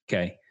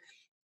 okay,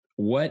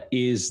 what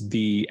is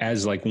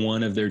as like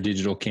one of their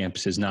digital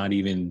campuses, not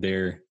even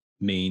their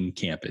main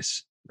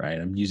campus, right?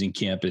 I'm using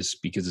Campus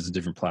because it's a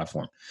different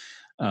platform.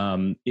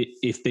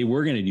 If they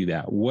were going to do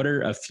that, what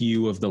are a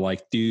few of the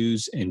like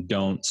do's and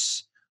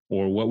don'ts,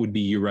 or what would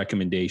be your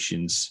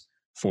recommendations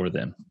for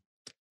them?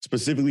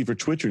 Specifically for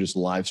Twitch or just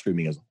live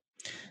streaming as well?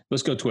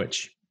 Let's go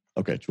Twitch.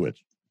 Okay,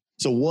 Twitch.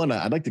 So one,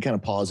 I'd like to kind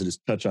of pause and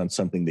just touch on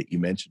something that you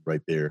mentioned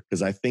right there,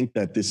 because I think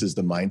that this is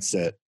the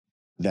mindset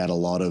that a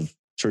lot of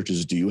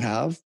churches do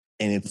have.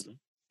 And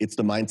it's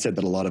the mindset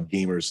that a lot of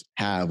gamers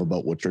have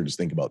about what churches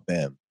think about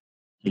them.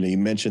 You know, you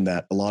mentioned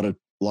that a lot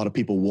of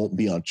people won't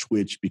be on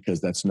Twitch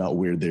because that's not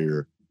where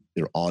their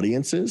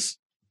audience is.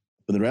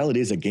 But the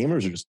reality is that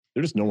gamers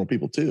they're just normal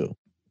people too.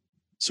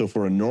 So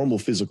for a normal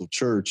physical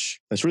church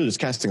that's really just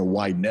casting a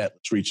wide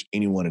net to reach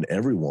anyone and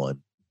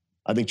everyone,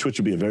 I think Twitch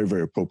would be a very,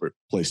 very appropriate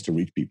place to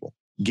reach people.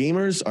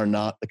 Gamers are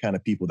not the kind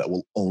of people that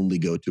will only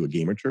go to a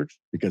gamer church,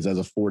 because as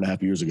of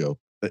 4.5 years ago,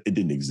 it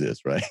didn't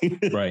exist, right?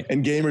 Right.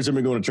 And gamers have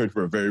been going to church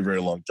for a very, very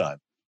long time.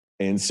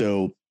 And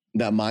so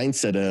that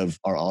mindset of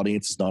our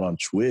audience is not on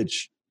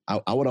Twitch,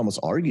 I would almost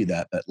argue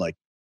that like,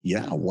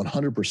 yeah,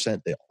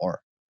 100% they are.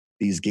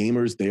 These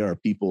gamers, they are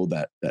people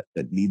that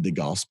need the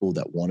gospel,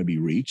 that want to be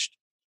reached.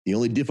 The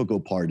only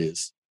difficult part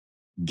is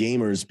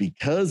gamers,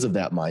 because of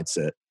that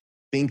mindset,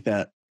 think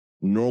that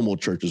normal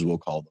churches, will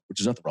call them,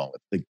 which is nothing wrong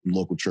with it. The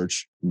local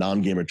church,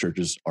 non-gamer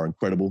churches are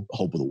incredible, the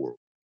hope of the world.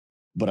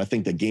 But I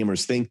think that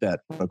gamers think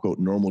that, quote unquote,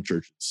 normal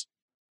churches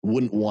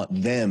wouldn't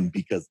want them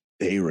because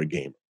they were a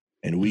gamer.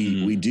 And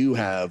we do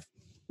have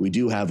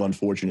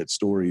unfortunate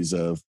stories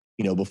of,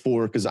 you know,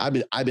 before, because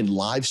I've been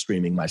live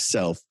streaming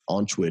myself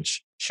on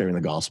Twitch, sharing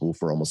the gospel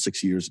for almost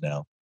 6 years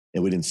now.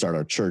 And we didn't start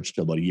our church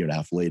till about a year and a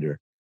half later.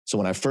 So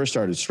when I first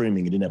started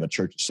streaming and didn't have a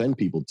church to send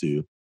people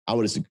to, I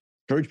would just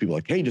encourage people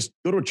like, hey, just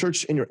go to a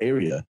church in your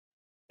area.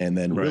 And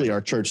then really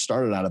our church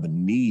started out of a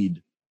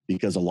need,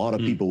 because a lot of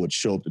people would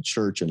show up to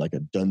church in like a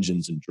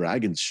Dungeons and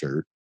Dragons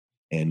shirt,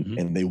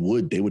 and they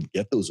would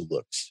get those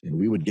looks, and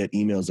we would get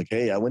emails like,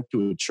 hey, I went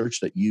to a church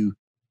that you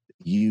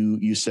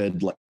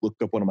said, like, look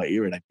up one of my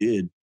ear, and I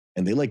did.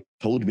 And they like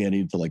told me I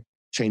needed to like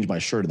change my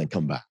shirt and then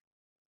come back.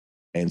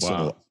 And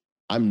so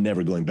I'm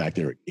never going back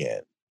there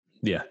again.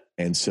 Yeah.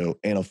 And so,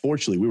 and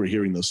unfortunately, we were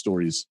hearing those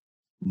stories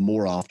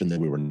more often than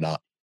we were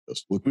not.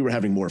 We were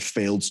having more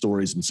failed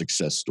stories and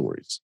success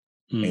stories.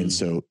 And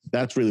so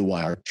that's really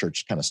why our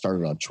church kind of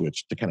started on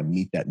Twitch, to kind of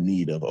meet that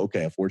need of,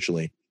 okay,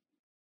 unfortunately,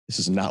 this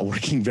is not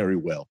working very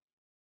well.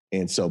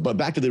 And so, but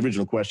back to the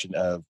original question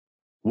of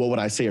what would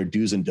I say are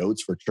do's and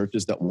don'ts for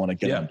churches that want to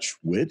get on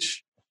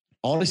Twitch?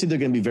 Honestly, they're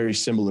going to be very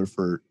similar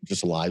for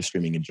just live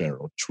streaming in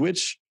general.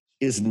 Twitch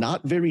is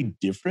not very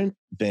different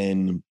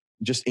than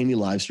just any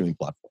live streaming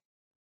platform.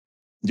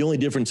 The only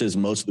difference is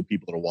most of the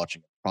people that are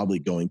watching are probably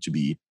going to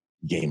be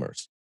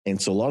gamers.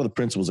 And so a lot of the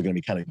principles are going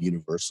to be kind of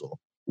universal.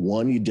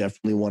 One, you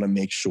definitely want to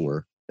make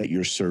sure that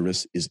your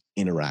service is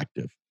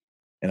interactive.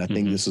 And I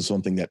think this is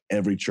something that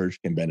every church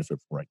can benefit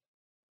from right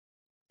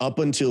now. Up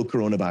until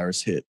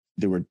coronavirus hit,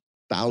 there were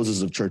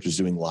thousands of churches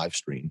doing live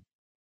stream.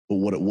 But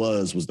what it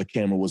was the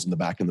camera was in the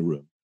back of the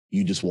room.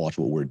 You just watch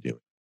what we're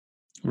doing.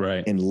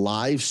 Right. And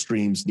live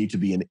streams need to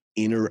be an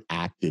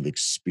interactive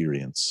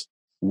experience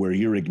where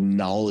you're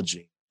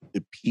acknowledging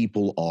that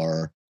people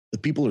are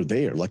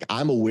there. Like,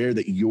 I'm aware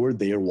that you're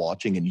there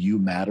watching and you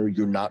matter.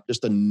 You're not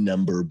just a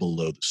number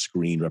below the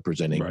screen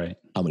representing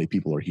how many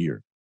people are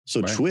here.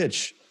 So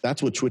Twitch,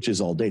 that's what Twitch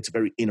is all day. It's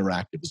very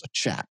interactive. It's a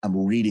chat.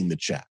 I'm reading the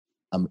chat.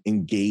 I'm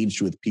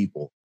engaged with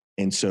people.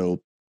 And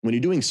so when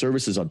you're doing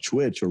services on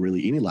Twitch or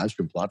really any live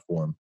stream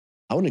platform,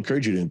 I would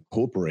encourage you to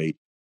incorporate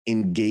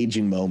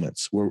engaging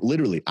moments where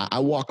literally I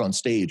walk on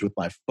stage with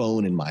my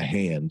phone in my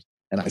hand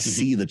and I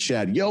see the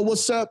chat. Yo,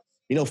 what's up?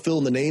 You know, fill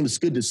in the names. It's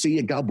good to see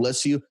you. God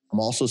bless you. I'm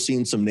also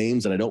seeing some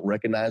names that I don't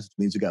recognize, which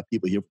means we got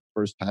people here for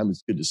the first time.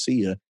 It's good to see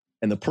you.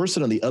 And the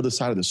person on the other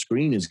side of the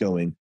screen is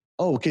going,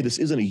 oh, okay, this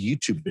isn't a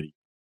YouTube video.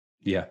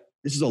 Yeah.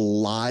 This is a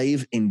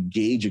live,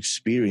 engaged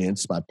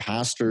experience. My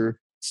pastor,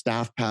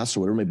 staff pastor,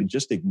 whatever it may be,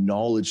 just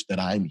acknowledge that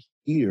I'm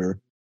here.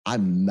 I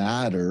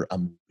matter.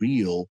 I'm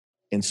real.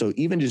 And so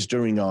even just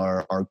during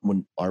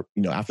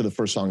after the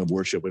first song of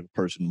worship, we have a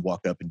person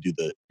walk up and do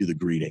the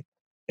greeting.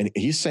 And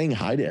he's saying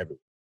hi to everyone.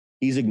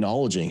 He's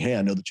acknowledging, hey,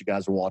 I know that you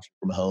guys are watching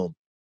from home.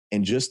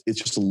 And it's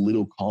just a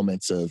little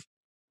comments of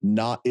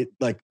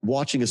like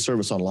watching a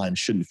service online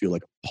shouldn't feel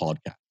like a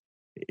podcast.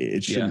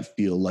 It shouldn't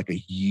feel like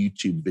a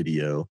YouTube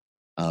video.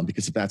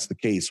 Because if that's the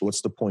case,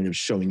 what's the point of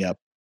showing up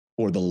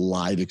for the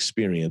live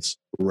experience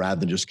rather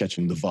than just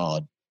catching the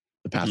VOD,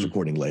 the past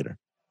recording later,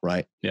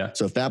 right? Yeah.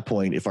 So at that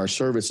point, if our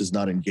service is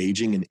not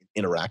engaging and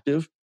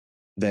interactive,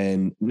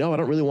 then no, I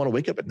don't really want to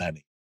wake up at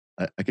 9.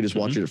 I could just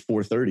watch it at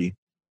 4:30.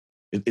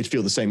 It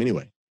feel the same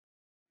anyway.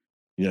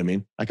 You know what I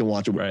mean? I can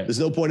watch it. Right. There's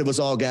no point of us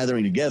all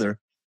gathering together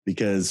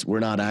because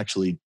we're not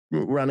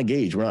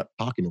engaged. We're not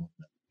talking to one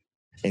another.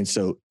 And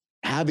so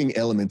having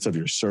elements of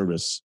your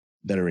service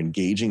that are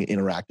engaging,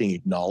 interacting,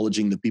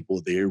 acknowledging the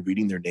people there,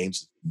 reading their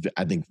names,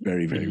 I think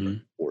very, very,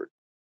 very important.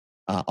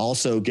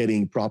 Also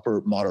getting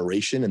proper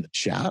moderation in the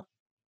chat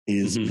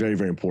is very,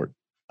 very important.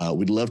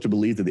 We'd love to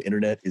believe that the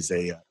internet is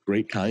a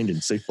great, kind,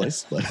 and safe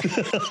place, but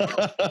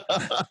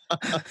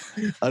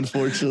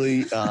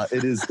unfortunately,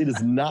 it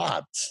is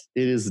not.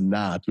 It is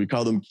not. We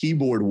call them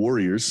keyboard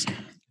warriors,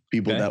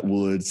 people that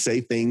would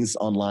say things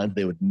online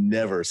they would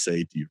never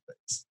say to your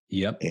face.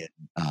 Yep.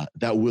 And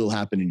that will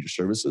happen in your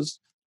services,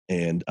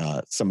 and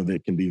some of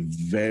it can be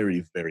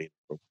very, very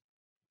inappropriate.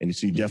 And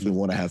so you definitely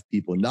want to have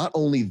people not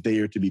only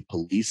there to be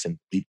police and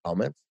delete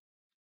comments,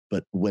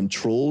 but when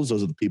trolls,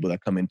 those are the people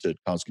that come into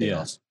cause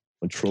chaos.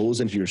 When trolls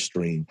enter your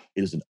stream,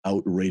 it is an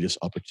outrageous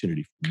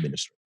opportunity for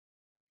ministry.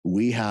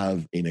 We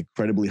have an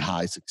incredibly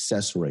high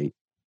success rate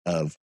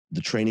of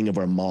the training of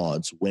our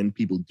mods when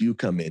people do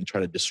come in, try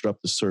to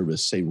disrupt the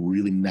service, say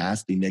really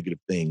nasty, negative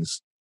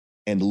things.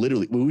 And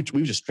literally, we've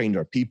just trained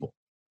our people.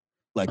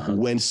 Like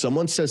when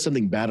someone says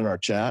something bad in our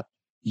chat,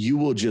 you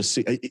will just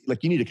see,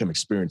 like you need to come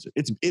experience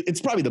it.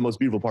 It's probably the most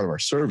beautiful part of our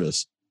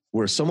service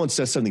where someone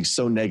says something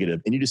so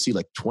negative and you just see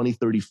like 20,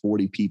 30,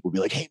 40 people be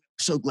like, hey, I'm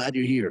so glad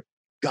you're here.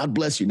 God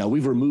bless you. Now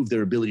we've removed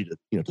their ability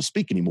to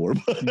speak anymore.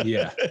 But,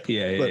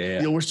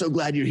 we're so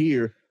glad you're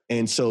here.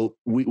 And so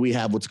we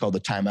have what's called the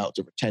timeouts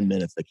over 10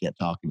 minutes. They can't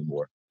talk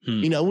anymore.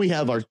 We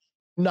have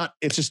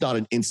it's just not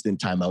an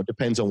instant timeout.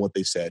 Depends on what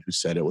they said, who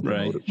said it, what the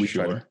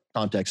motive.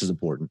 Context is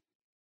important.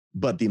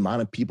 But the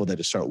amount of people that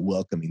just start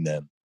welcoming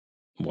them.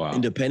 Wow.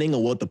 And depending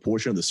on what the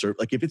portion of the service,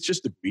 like if it's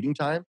just the greeting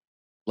time,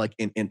 like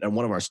in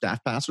one of our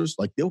staff pastors,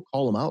 like they'll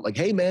call them out like,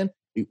 hey man,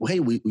 hey,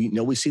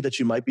 we see that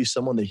you might be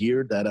someone that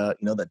here that,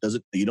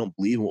 that you don't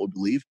believe in what we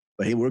believe,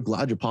 but hey, we're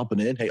glad you're popping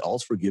in. Hey,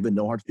 all's forgiven.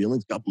 No hard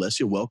feelings. God bless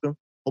you. Welcome.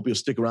 Hope you'll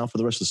stick around for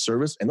the rest of the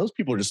service. And those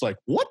people are just like,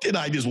 what did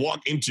I just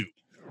walk into?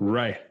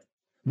 Right.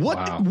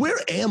 Where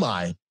am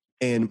I?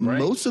 And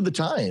most of the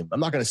time,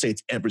 I'm not going to say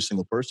it's every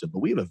single person, but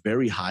we have a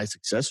very high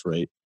success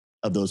rate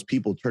of those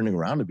people turning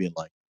around and being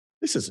like,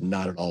 this is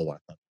not at all what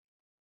I thought.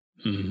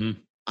 Mm-hmm.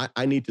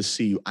 I need to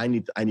see you. I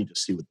need to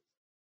see what.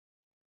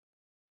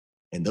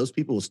 And those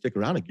people will stick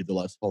around and give their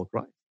lives to follow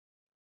Christ.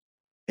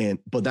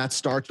 But that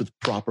starts with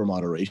proper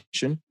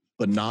moderation,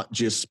 but not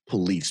just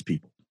police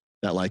people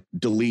that like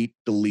delete,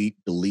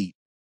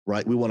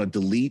 right? We want to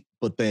delete,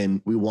 but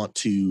then we want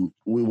to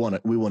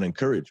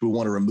encourage, we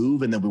want to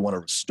remove, and then we want to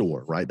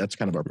restore, right? That's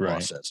kind of our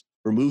process.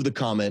 Remove the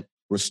comment,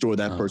 restore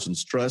that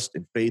person's trust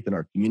and faith in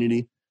our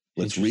community.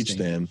 Let's reach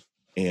them.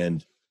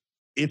 And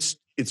it's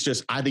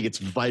just, I think it's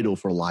vital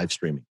for live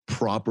streaming,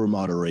 proper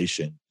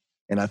moderation.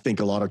 And I think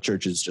a lot of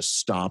churches just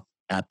stop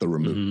at the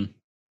remove. Mm-hmm.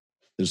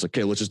 There's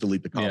okay, let's just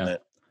delete the comment. Yeah.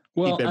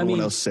 Well, keep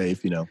everyone else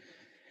safe,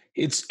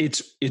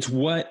 It's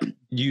what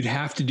you'd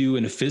have to do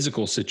in a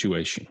physical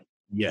situation.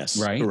 Yes,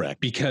 right.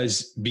 Correct.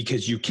 Because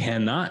you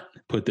cannot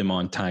put them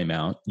on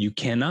timeout. You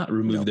cannot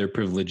remove their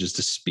privileges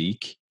to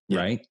speak. Yeah.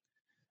 Right.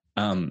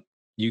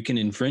 You can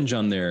infringe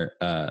on their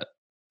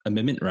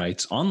amendment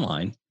rights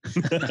online.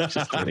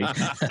 Just kidding.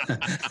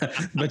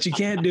 But you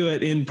can't do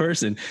it in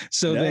person.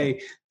 So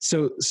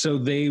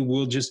they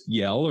will just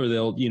yell, or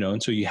they'll,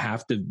 and so they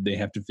have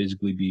to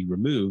physically be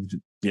removed.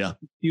 Yeah.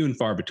 Few and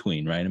far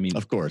between, right? I mean,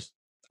 of course.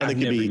 And I've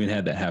never even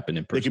had that happen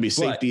in person. There could be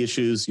safety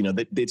issues, they need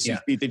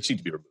to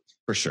be removed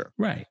for sure.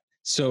 Right.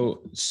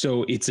 So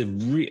it's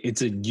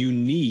a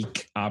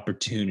unique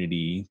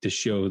opportunity to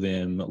show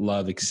them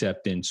love,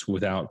 acceptance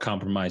without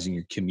compromising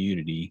your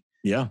community.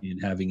 Yeah.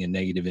 And having a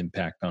negative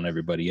impact on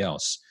everybody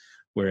else.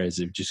 Whereas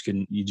you just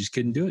couldn't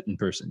do it in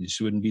person. It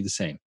just wouldn't be the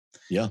same.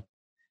 Yeah.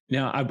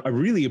 Now, I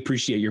really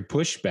appreciate your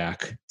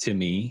pushback to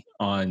me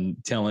on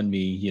telling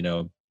me,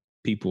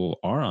 people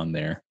are on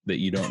there that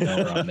you don't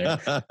know are on there.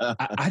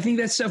 I think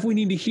that's stuff we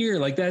need to hear.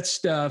 Like that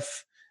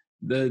stuff,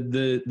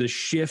 the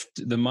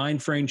shift, the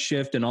mind frame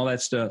shift and all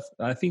that stuff.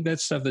 I think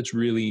that's stuff that's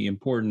really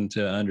important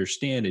to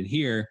understand and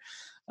hear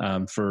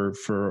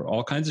for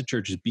all kinds of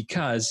churches,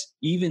 because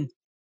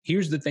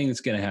here's the thing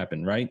that's going to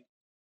happen, right?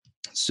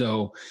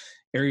 So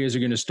areas are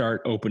going to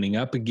start opening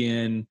up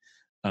again.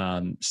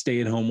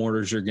 Stay-at-home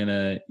orders are going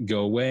to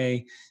go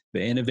away.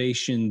 The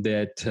innovation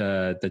that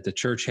the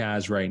church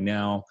has right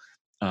now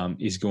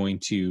is going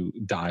to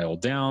dial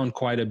down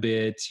quite a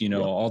bit.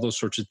 All those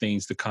sorts of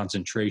things. The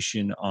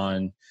concentration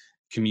on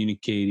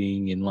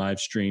communicating and live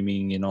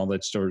streaming and all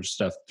that sort of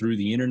stuff through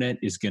the internet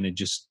is going to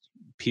just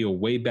peel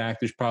way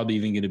back. There's probably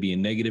even going to be a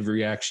negative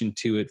reaction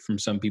to it from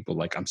some people.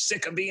 Like, I'm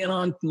sick of being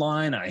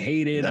online. I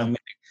hate it. Yeah.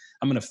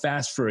 I'm going to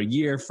fast for a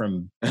year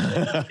from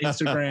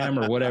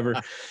Instagram or whatever.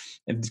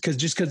 And because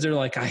they're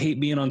like, I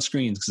hate being on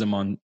screens because I'm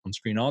on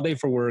screen all day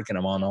for work and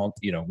I'm on all,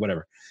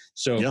 whatever.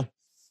 So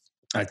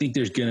I think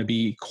there's going to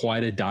be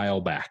quite a dial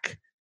back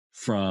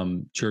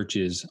from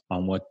churches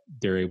on what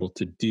they're able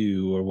to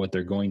do or what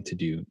they're going to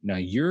do. Now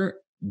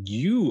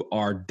you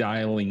are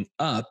dialing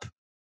up,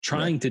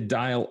 trying to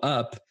dial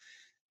up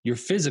your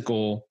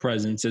physical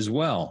presence as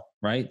well,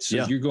 right?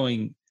 So you're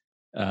going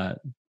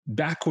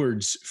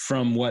backwards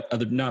from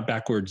not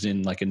backwards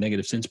in like a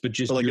negative sense, but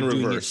just like you're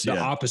doing reverse, it the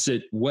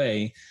opposite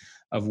way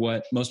of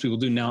what most people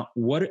do. Now,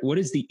 what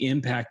is the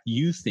impact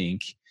you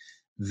think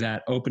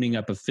that opening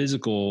up a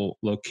physical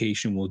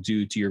location will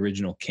do to your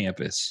original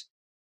campus?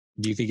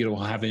 Do you think it will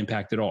have an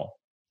impact at all?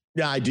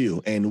 Yeah, I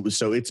do. And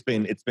so it's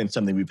been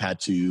something we've had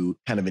to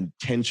kind of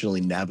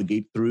intentionally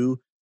navigate through.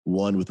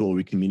 One, with what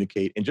we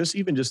communicate, and just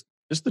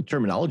the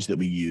terminology that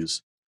we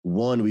use.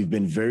 One, we've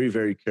been very,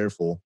 very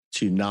careful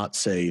to not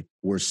say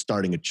we're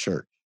starting a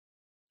church,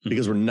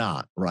 because we're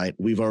not, right?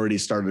 We've already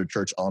started a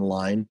church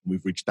online.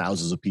 We've reached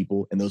thousands of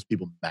people, and those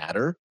people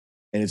matter.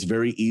 And it's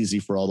very easy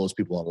for all those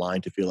people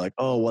online to feel like,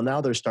 oh, well, now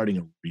they're starting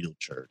a real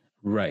church.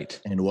 Right.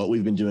 And what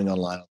we've been doing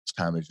online all this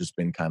time has just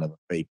been kind of a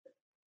fake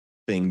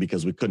thing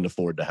because we couldn't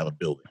afford to have a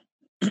building.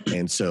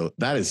 And so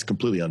that is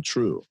completely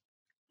untrue.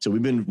 So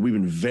we've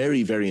been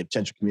very, very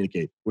intentional to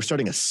communicate. We're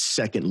starting a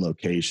second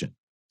location.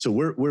 So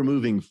we're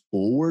moving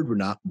forward. We're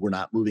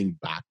not moving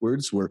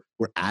backwards. We're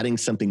adding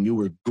something new.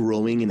 We're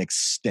growing and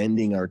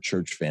extending our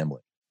church family,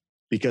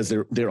 because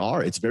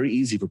it's very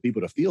easy for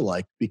people to feel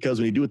like, because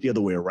when you do it the other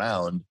way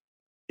around,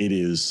 it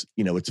is,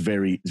 it's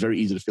very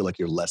easy to feel like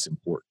you're less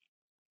important.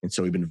 And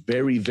so we've been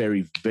very,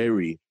 very,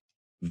 very,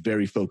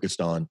 very focused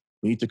on,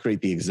 we need to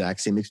create the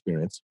exact same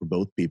experience for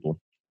both people,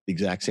 the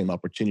exact same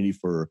opportunity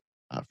for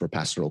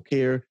pastoral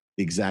care,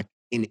 the exact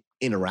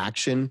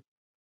interaction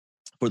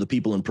for the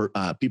people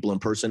in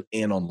person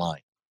and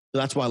online. So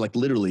that's why, like,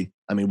 literally,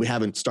 I mean, we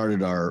haven't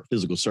started our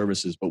physical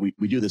services, but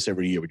we do this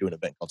every year. We do an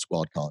event called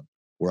SquadCon,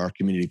 where our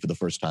community, for the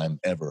first time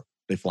ever,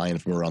 they fly in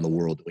from around the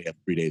world. We have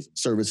 3 days of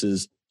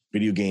services,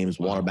 video games,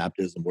 water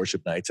baptism,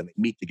 worship nights, and they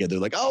meet together.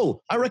 Like,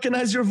 oh, I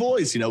recognize your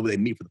voice. They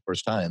meet for the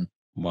first time.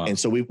 Wow. And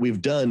so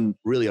we've done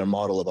really our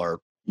model of our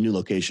new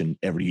location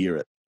every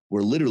year.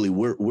 We're literally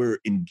we're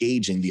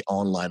engaging the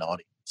online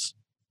audience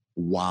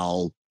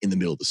while in the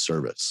middle of the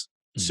service.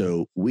 Mm-hmm.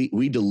 So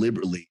we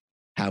deliberately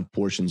have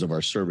portions of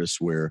our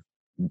service where,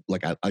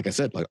 like I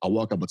said, like, I'll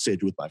walk up on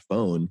stage with my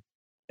phone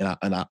and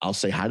I'll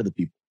say hi to the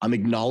people. I'm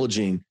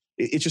acknowledging.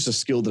 It's just a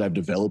skill that I've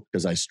developed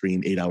because I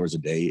stream 8 hours a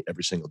day,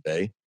 every single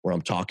day, where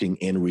I'm talking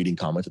and reading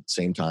comments at the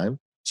same time.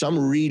 So I'm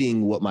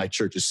reading what my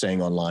church is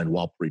saying online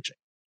while preaching.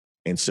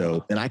 And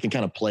so, and I can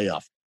kind of play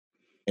off.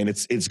 And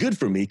it's good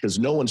for me because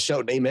no one's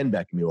shouting amen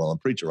back at me while I'm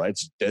preaching, right?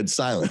 It's dead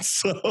silence.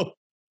 So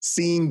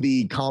seeing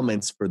the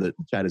comments for the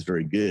chat is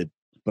very good.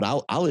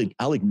 But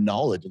I'll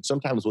acknowledge, and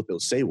sometimes what they'll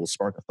say will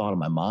spark a thought in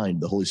my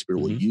mind. The Holy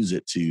Spirit will use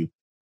it to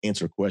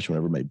answer a question,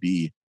 whatever it may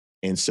be.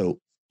 And so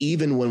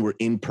even when we're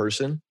in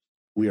person,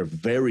 we are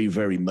very,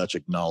 very much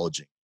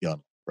acknowledging the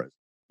online presence.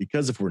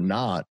 Because if we're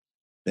not,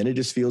 then it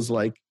just feels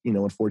like,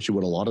 unfortunately,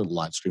 what a lot of the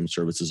live stream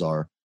services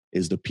are,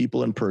 is the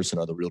people in person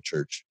are the real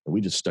church. And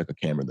we just stuck a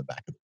camera in the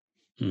back of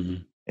it. Mm-hmm.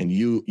 And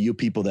you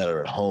people that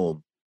are at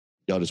home,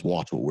 y'all just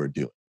watch what we're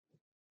doing.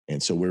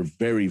 And so we're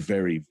very,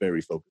 very,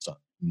 very focused on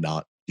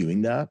not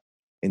doing that.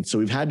 And so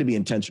we've had to be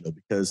intentional,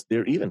 because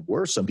there even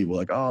were some people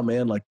like, oh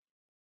man, like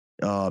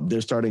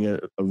they're starting a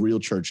real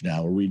church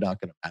now. Are we not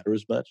going to matter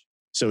as much?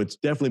 So it's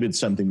definitely been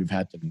something we've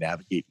had to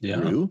navigate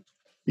through,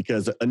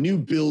 because a new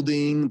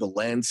building, the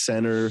land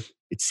center,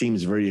 it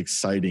seems very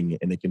exciting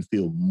and it can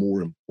feel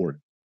more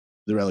important.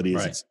 The reality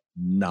is it's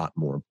not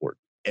more important.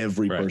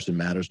 Every person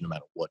matters no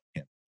matter what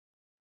camp.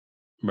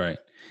 Right.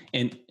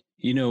 And,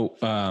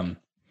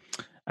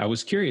 I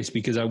was curious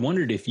because I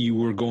wondered if you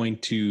were going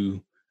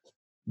to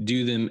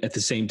do them at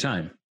the same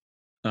time,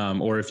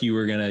 or if you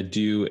were going to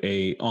do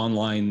a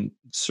online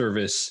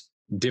service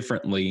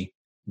differently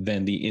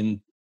than the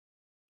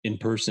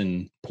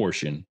in-person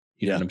portion.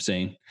 You know what I'm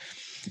saying?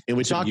 And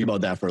we talked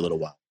about that for a little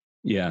while.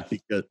 Yeah.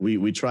 Because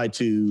we tried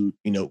to,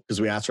 because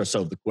we asked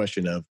ourselves the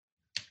question of,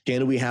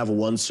 can we have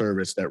one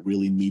service that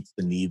really meets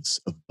the needs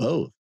of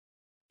both?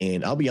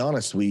 And I'll be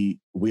honest, we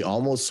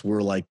almost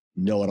were like,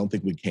 no, I don't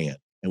think we can.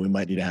 And we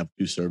might need to have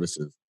 2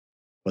 services.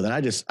 But then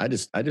I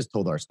just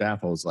told our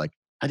staff, I was like,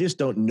 I just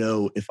don't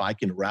know if I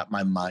can wrap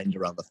my mind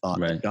around the thought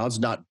that God's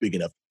not big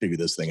enough to figure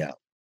this thing out.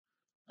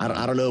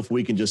 I don't know if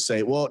we can just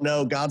say, well,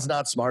 no, God's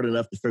not smart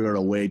enough to figure out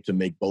a way to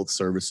make both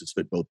services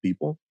fit both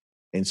people.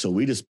 And so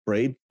we just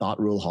prayed,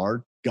 thought real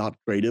hard, got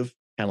creative,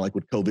 kind of like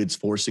what COVID's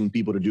forcing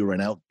people to do right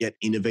now. Get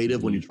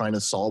innovative when you're trying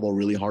to solve a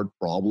really hard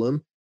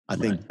problem. I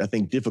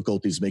think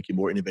difficulties make you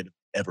more innovative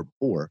than ever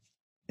before.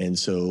 And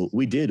so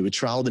we did. We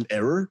trialed and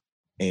error,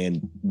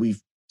 and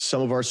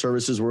some of our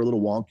services were a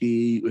little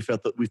wonky. We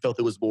felt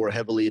it was more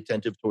heavily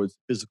attentive towards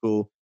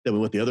physical. Then we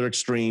went the other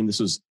extreme.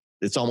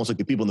 It's almost like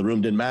the people in the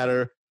room didn't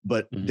matter.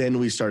 But then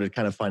we started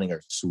kind of finding our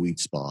sweet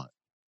spot.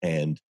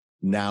 And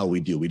now we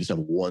just have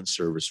one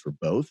service for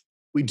both.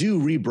 We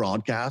do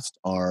rebroadcast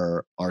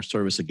our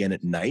service again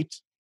at night,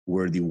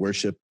 where the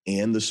worship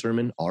and the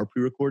sermon are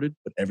pre-recorded,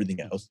 but everything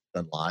else is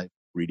done live,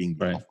 reading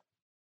the offering.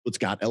 It's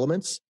got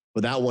elements,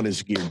 but that one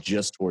is geared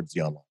just towards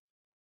the online.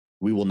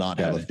 We will not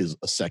have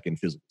a second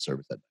physical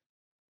service at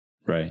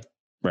night.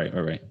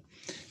 Right.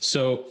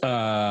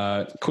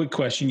 So quick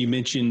question. You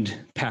mentioned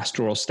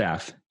pastoral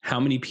staff. How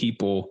many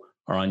people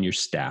are on your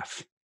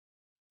staff?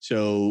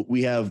 So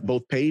we have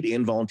both paid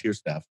and volunteer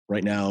staff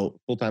right now,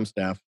 full-time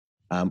staff.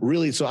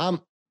 So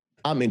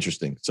I'm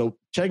interesting. So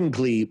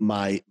technically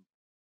my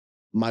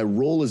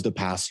role as the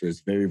pastor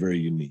is very, very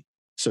unique.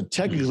 So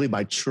technically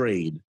by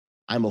trade,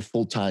 I'm a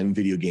full-time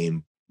video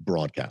game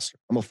broadcaster.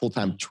 I'm a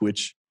full-time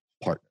Twitch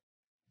partner.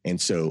 And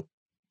so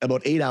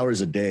about 8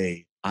 hours a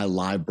day, I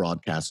live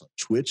broadcast on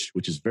Twitch,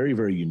 which is very,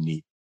 very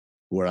unique,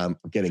 where I'm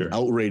getting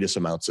outrageous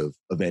amounts of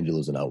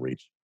evangelism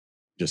outreach.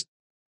 Just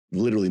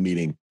literally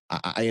meeting.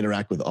 I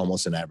interact with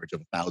almost an average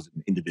of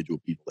 1,000 individual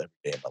people every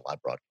day in my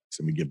live broadcast,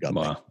 and we give God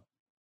thanks.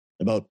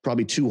 About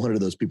probably 200 of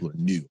those people are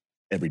new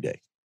every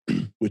day,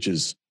 which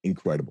is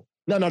incredible.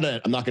 No,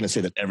 I'm not going to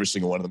say that every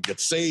single one of them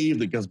gets saved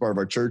because part of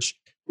our church,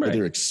 but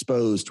they're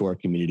exposed to our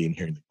community and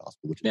hearing the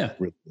gospel, which is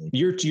really cool.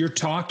 You're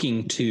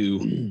talking to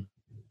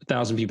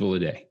 1,000 people a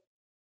day.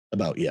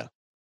 About, yeah.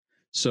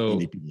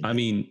 So, I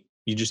mean,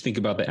 you just think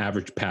about the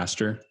average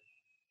pastor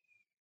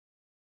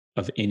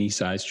of any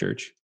size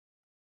church,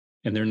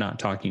 and they're not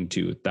talking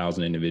to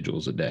 1,000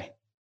 individuals a day.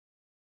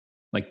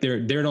 Like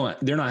they're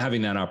not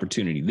having that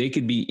opportunity. They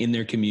could be in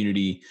their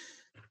community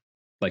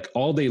like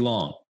all day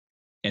long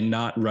and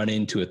not run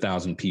into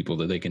 1,000 people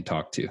that they can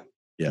talk to,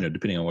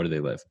 depending on where they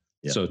live.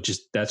 Yeah. So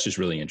that's just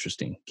really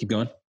interesting. Keep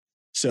going.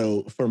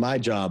 So for my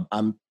job,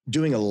 I'm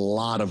doing a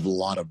lot of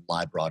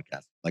live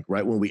broadcasts. Like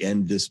right when we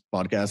end this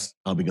podcast,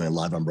 I'll be going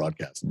live on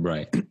broadcast.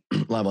 Right.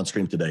 Live on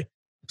stream today.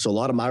 So a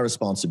lot of my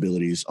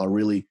responsibilities are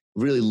really,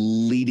 really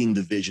leading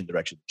the vision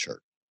direction of the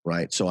church.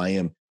 Right. So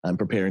I'm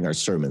preparing our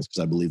sermons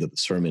because I believe that the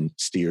sermon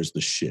steers the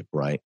ship.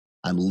 Right.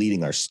 I'm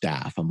leading our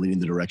staff. I'm leading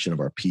the direction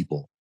of our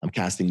people. I'm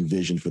casting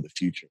vision for the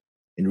future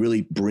and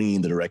really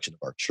bringing the direction of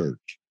our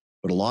church.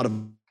 But a lot of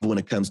when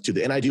it comes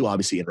to and I do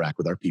obviously interact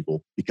with our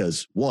people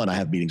because one, I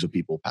have meetings with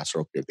people,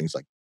 pastoral care, things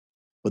like that.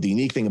 But the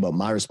unique thing about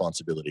my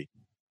responsibility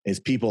is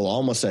people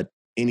almost at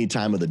any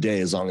time of the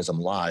day, as long as I'm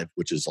live,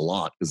 which is a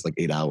lot because it's like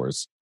 8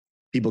 hours,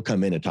 people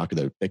come in and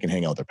they can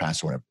hang out with their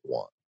pastor whenever they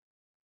want.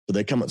 So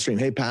they come on stream,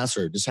 hey,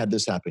 pastor, just had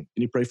this happen.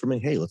 Can you pray for me?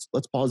 Hey, let's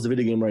pause the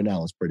video game right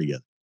now. Let's pray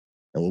together.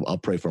 And I'll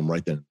pray for them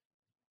right then.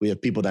 We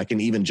have people that can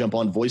even jump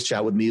on voice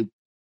chat with me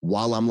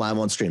while I'm live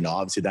on stream. Now,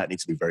 obviously, that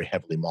needs to be very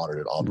heavily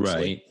monitored,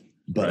 obviously. Right.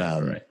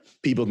 But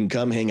people can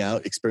come hang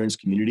out, experience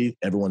community.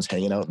 Everyone's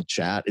hanging out in the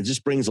chat. It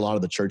just brings a lot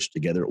of the church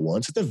together at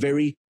once. It's a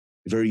very,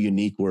 very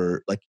unique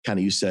where, like kind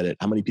of you said it,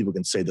 how many people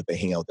can say that they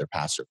hang out with their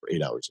pastor for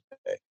 8 hours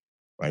a day,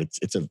 right?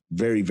 It's a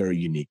very, very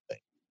unique thing.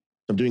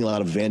 I'm doing a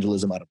lot of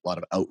evangelism, a lot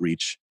of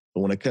outreach.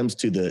 But when it comes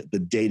to the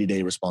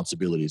day-to-day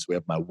responsibilities, we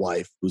have my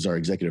wife, who's our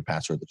executive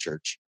pastor of the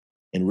church.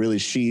 And really,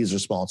 she's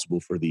responsible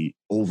for the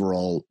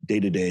overall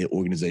day-to-day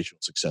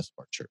organizational success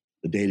of our church,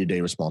 the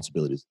day-to-day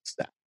responsibilities of the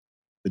staff,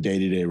 the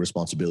day-to-day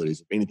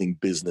responsibilities of anything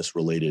business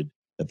related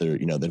that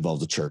that involves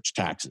the church,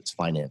 taxes,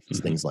 finances,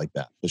 things like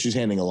that. So she's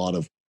handling a lot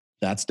of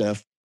that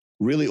stuff.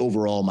 Really,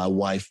 overall, my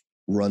wife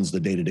runs the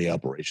day-to-day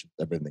operations,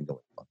 everything going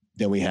on.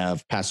 Then we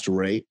have Pastor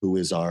Ray, who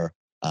is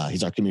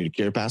he's our community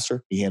care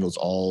pastor. He handles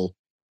all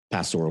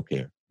pastoral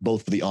care,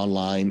 both for the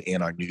online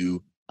and our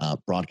new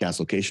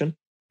broadcast location.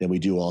 Then we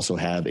do also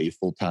have a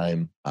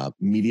full-time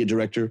media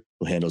director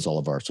who handles all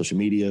of our social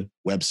media,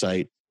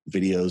 website,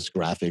 videos,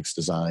 graphics,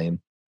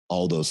 design,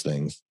 all those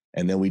things.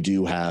 And then we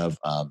do have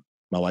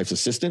my wife's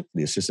assistant,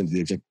 the assistant to the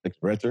executive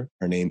director.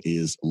 Her name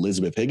is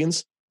Elizabeth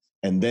Higgins.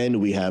 And then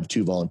we have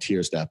 2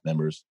 volunteer staff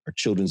members, our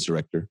children's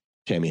director,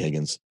 Tammy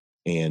Higgins,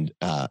 and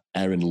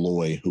Aaron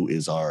Loy, who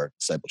is our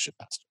discipleship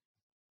pastor.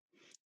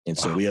 And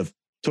so we have a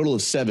total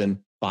of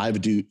 7.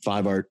 5 do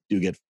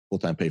get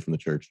full-time pay from the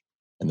church,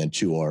 and then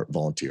 2 are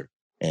volunteer.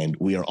 And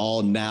we are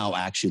all now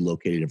actually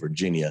located in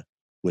Virginia,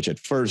 which at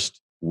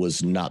first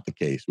was not the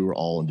case. We were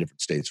all in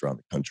different states around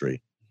the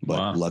country,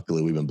 but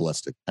luckily we've been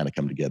blessed to kind of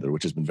come together,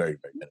 which has been very,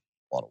 very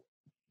beneficial.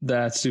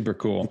 That's super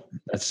cool.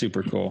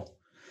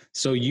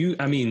 So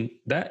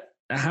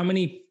how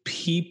many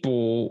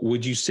people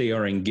would you say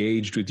are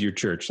engaged with your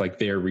church? Like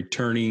they're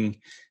returning,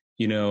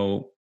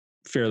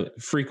 fairly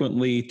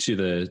frequently to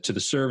the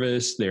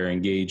service, they're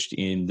engaged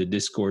in the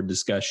Discord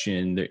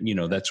discussion,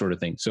 that sort of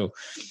thing. So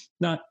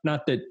not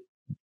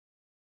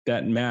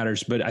that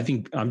matters, but I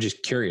think I'm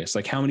just curious,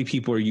 like how many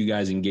people are you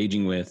guys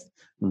engaging with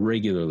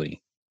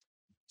regularly?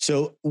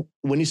 So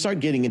when you start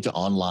getting into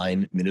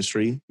online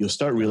ministry, you'll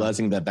start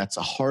realizing that that's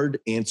a hard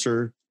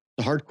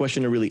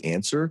question to really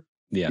answer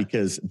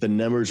because the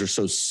numbers are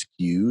so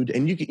skewed,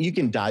 and you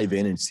can dive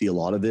in and see a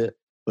lot of it.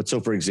 But so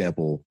for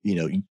example,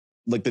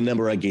 like the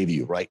number I gave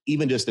you, right?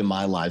 Even just in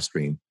my live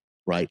stream,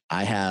 right?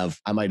 I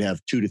might have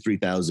 2,000 to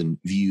 3,000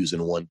 views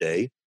in one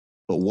day,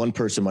 but one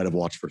person might have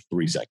watched for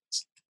 3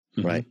 seconds,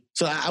 right?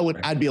 So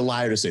I'd be a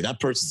liar to say that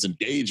person's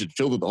engaged and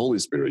filled with the Holy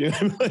Spirit.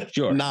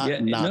 Sure. Not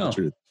the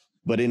truth.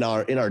 But in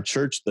our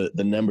church,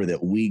 the number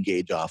that we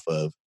gauge off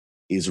of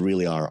is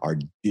really our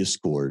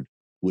Discord,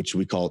 which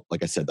we call,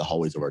 like I said, the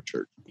hallways of our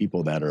church.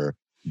 People that are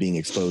being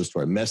exposed to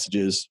our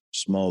messages,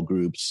 small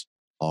groups,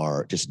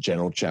 our just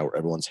general chat where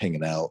everyone's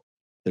hanging out.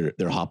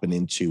 They're hopping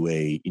into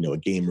a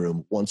game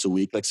room once a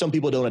week. Like some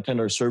people don't attend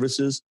our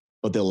services,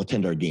 but they'll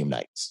attend our game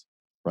nights,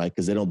 right?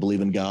 Because they don't believe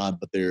in God,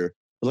 but they're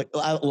like,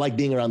 I like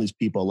being around these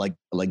people. I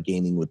like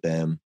gaming with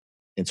them.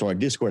 And so our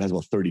Discord has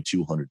about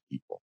 3,200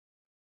 people.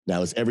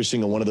 Now, is every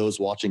single one of those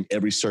watching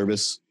every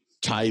service,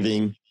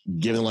 tithing,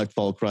 giving life to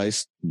follow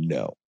Christ?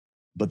 No.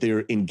 But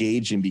they're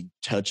engaged and being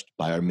touched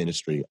by our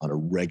ministry on a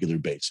regular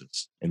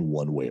basis in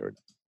one way or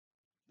another.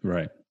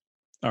 Right.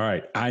 All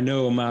right. I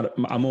know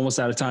I'm almost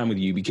out of time with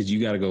you because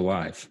you got to go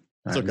live.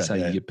 All right, that's how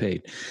you get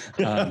paid.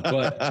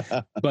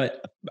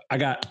 But I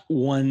got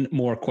one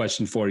more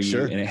question for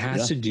you, and it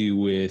has to do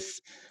with,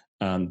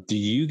 do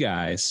you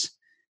guys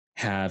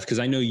have, because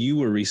I know you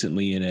were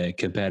recently in a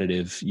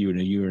competitive,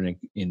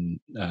 in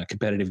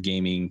competitive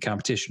gaming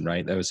competition,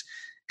 right? That was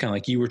kind of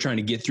like you were trying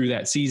to get through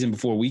that season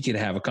before we could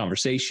have a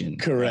conversation.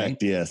 Correct. Right?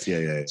 Yes.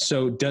 Yeah.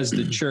 So does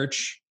the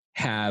church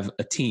have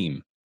a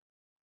team?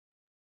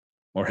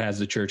 Or has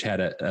the church had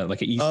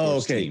like an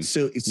esports team?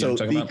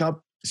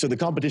 So the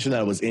competition that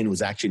I was in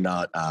was actually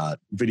not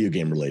video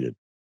game related.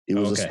 It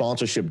was a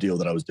sponsorship deal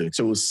that I was doing.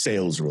 So it was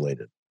sales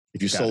related.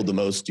 If you sold the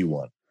most, you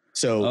won.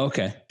 So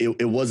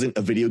it wasn't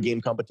a video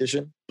game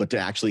competition, but to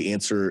actually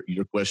answer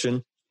your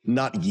question,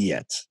 not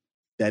yet.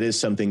 That is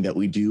something that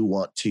we do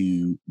want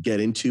to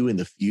get into in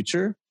the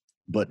future,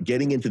 but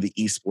getting into the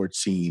esports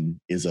scene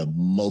is a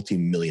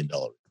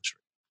multi-million-dollar industry.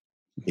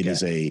 It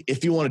is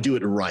if you want to do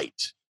it right.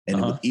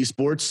 And with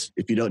esports,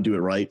 if you don't do it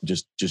right,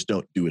 just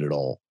don't do it at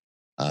all.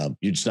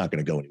 You're just not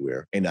going to go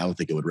anywhere. And I don't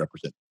think it would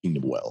represent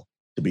Kingdom well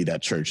to be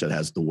that church that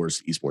has the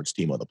worst esports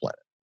team on the planet.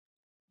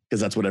 Because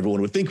that's what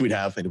everyone would think we'd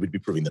have, and it would be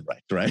proving them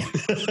right?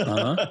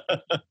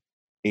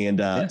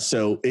 And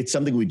so it's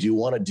something we do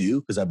want to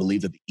do because I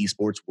believe that the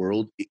esports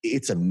world,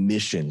 it's a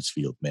missions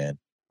field, man.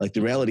 Like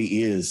the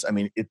reality is, I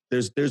mean,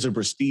 there's a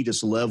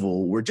prestigious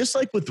level where just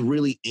like with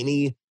really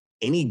any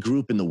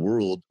group in the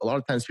world, a lot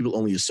of times people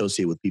only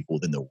associate with people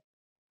within the world.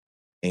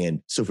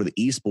 And so for the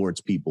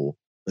esports people,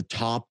 the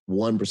top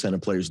 1%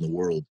 of players in the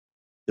world,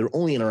 they're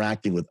only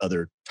interacting with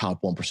other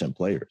top 1%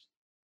 players.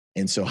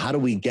 And so how do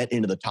we get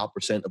into the top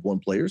 % of 1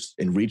 players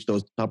and reach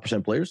those top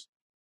 % players?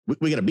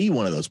 We got to be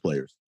one of those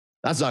players.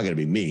 That's not going to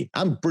be me.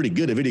 I'm pretty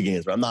good at video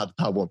games, but I'm not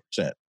the top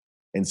 1%.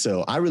 And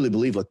so I really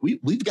believe like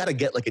we've got to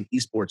get like an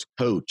esports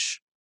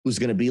coach who's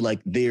going to be like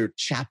their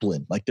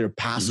chaplain, like their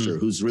pastor,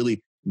 who's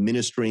really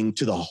ministering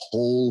to the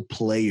whole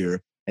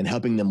player and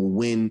helping them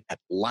win at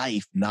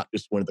life, not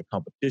just win at the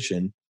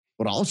competition,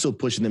 but also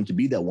pushing them to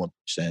be that 1%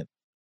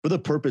 for the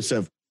purpose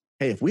of,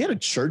 hey, if we had a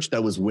church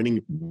that was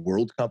winning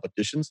world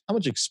competitions, how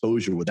much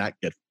exposure would that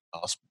get for the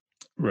gospel?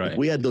 Right. If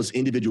we had those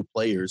individual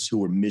players who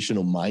were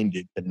missional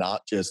minded and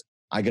not just,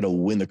 I got to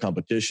win the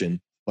competition,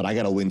 but I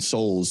got to win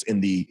souls in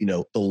the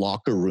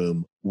locker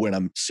room when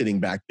I'm sitting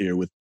back there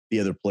with the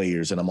other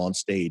players and I'm on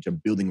stage,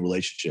 I'm building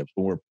relationships,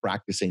 when we're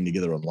practicing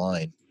together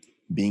online,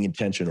 being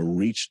intentional to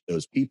reach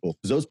those people,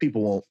 because those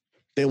people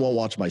won't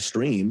watch my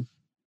stream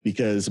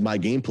because my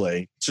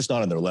gameplay, it's just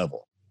not on their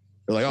level.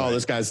 They're like, oh,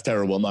 this guy's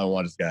terrible. I'm not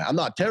watching this guy. I'm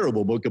not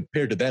terrible, but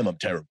compared to them, I'm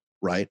terrible.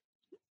 Right.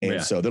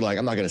 And so they're like,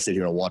 I'm not going to sit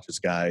here and watch this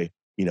guy,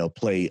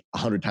 play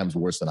 100 times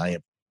worse than I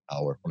am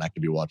hour when I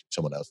could be watching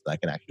someone else that I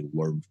can actually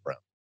learn from.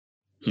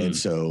 And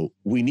so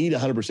we need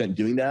 100%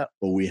 doing that,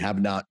 but we have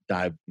not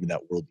dived into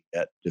that world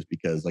yet, just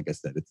because, like I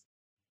said,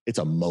 it's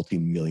a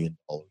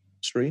multi-million-dollar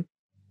industry.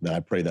 That I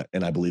pray that,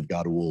 and I believe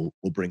God will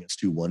bring us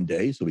to one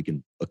day so we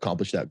can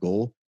accomplish that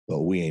goal.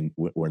 But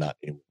we're not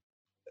able.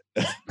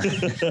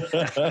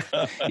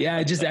 Yeah,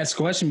 I just asked the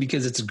question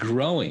because it's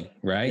growing,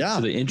 right? Yeah,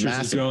 so the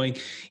interest is growing.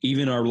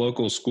 Even our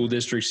local school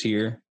districts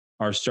here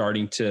are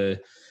starting to.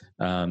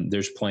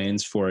 There's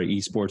plans for an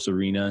esports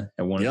arena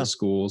at one of the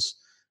schools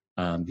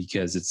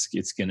because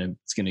it's gonna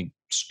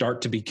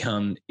start to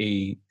become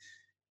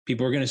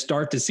people are gonna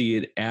start to see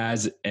it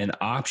as an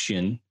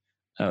option.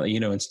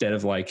 Instead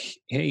of like,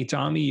 hey,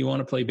 Tommy, you want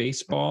to play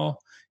baseball?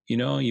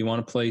 You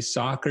want to play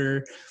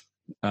soccer?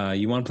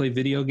 You want to play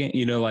video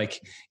game? Like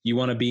you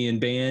want to be in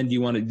band?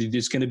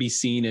 It's going to be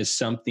seen as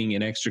something,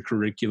 an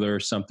extracurricular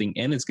or something.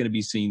 And it's going to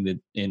be seen that,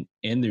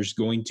 and there's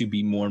going to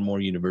be more and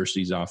more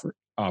universities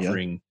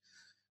offering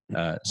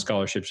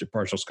scholarships or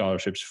partial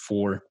scholarships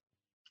for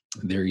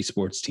their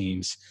esports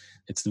teams.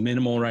 It's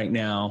minimal right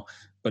now,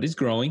 but it's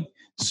growing.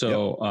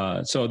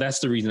 So, so that's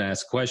the reason I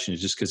asked the question,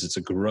 is just because it's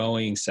a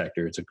growing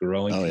sector, it's a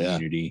growing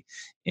community,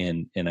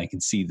 and I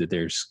can see that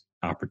there's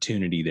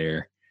opportunity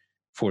there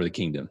for the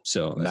kingdom.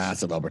 So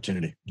massive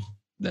opportunity.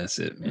 That's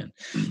it, man.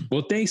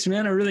 Well, thanks,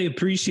 man. I really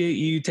appreciate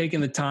you taking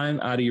the time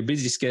out of your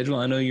busy schedule.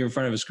 I know you're in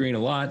front of a screen a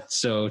lot,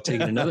 so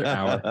taking another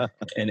hour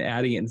and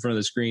adding it in front of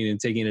the screen and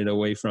taking it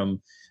away from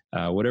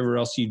whatever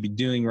else you'd be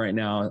doing right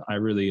now. I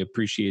really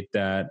appreciate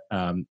that.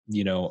 I'm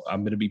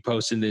going to be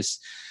posting this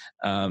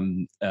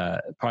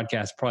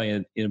podcast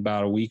probably in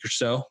about a week or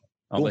so.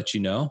 I'll let you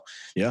know.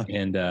 Yeah.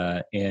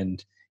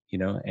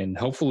 And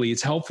hopefully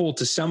it's helpful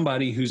to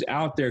somebody who's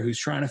out there who's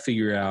trying to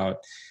figure out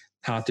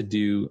how to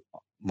do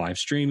live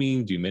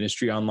streaming, do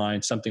ministry online,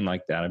 something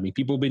like that. I mean,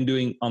 people have been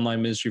doing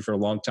online ministry for a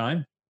long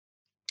time.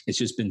 It's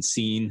just been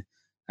seen,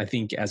 I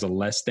think, as a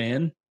less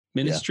than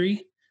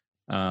ministry.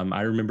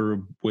 I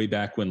remember way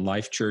back when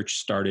Life Church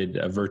started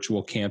a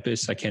virtual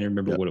campus. I can't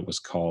remember what it was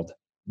called,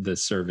 the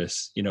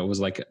service. It was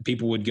like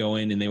people would go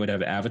in and they would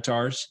have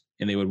avatars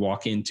and they would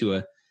walk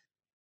into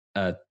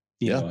a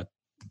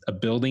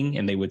building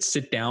and they would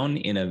sit down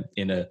in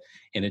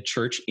a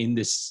church in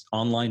this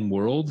online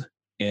world.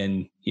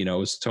 And, it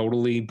was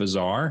totally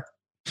bizarre.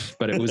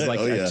 but it was like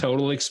Oh, yeah. a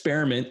total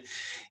experiment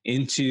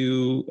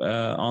into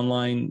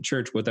online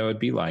church, what that would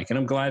be like. And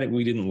I'm glad that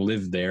we didn't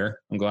live there.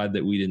 I'm glad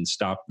that we didn't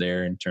stop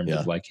there in terms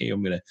of like, hey,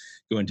 I'm going to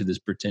go into this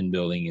pretend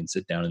building and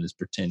sit down in this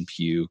pretend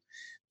pew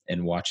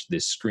and watch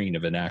this screen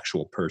of an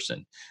actual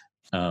person.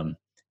 And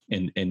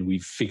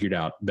we've figured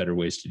out better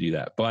ways to do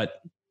that.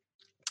 But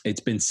it's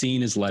been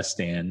seen as less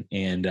than.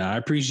 And I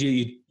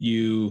appreciate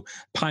you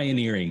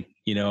pioneering,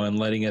 and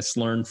letting us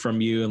learn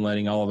from you and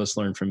letting all of us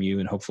learn from you.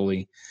 And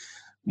hopefully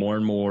more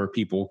and more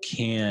people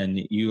can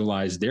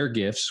utilize their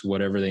gifts,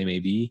 whatever they may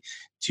be,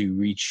 to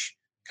reach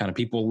kind of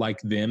people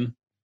like them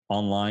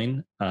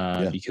online,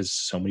 because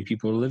so many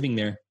people are living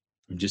there.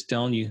 I'm just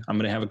telling you, I'm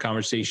going to have a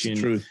conversation.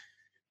 It's truth.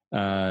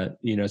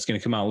 It's going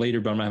to come out later,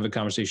 but I'm going to have a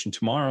conversation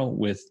tomorrow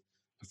with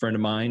a friend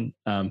of mine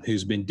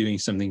who's been doing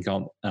something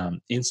called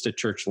Insta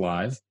Church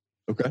Live,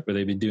 where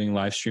they've been doing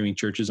live streaming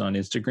churches on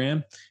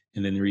Instagram.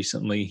 And then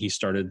recently he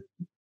started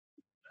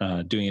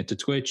doing it to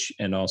Twitch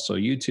and also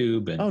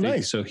YouTube. And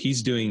nice. So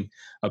he's doing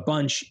a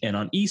bunch. And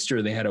on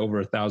Easter, they had over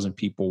 1,000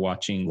 people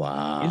watching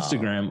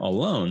Instagram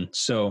alone.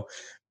 So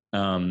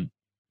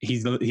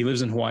he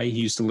lives in Hawaii. He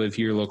used to live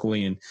here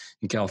locally in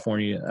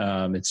California.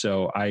 And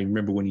so I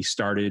remember when he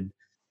started,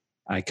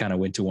 I kind of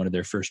went to one of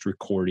their first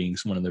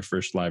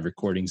live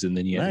recordings, and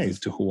then he had to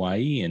move to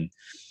Hawaii, and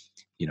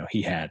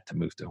he had to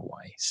move to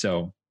Hawaii.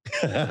 So,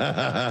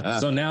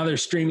 so now they're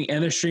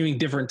streaming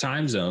different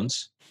time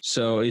zones.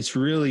 So it's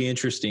really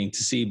interesting to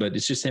see, but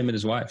it's just him and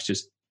his wife, it's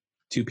just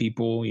two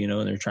people,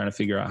 and they're trying to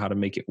figure out how to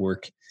make it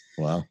work.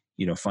 Wow.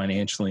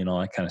 Financially and all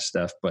that kind of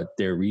stuff, but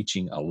they're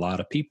reaching a lot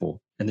of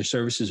people, and their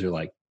services are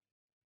like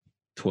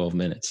 12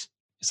 minutes.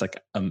 It's like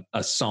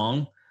a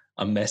song,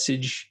 a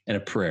message, and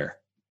a prayer.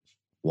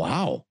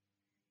 Wow.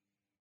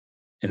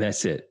 And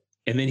that's it.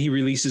 And then he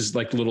releases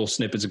like little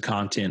snippets of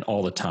content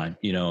all the time,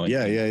 and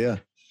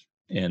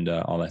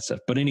all that stuff.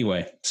 But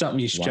anyway, something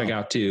you should check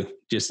out too.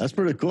 That's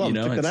pretty cool.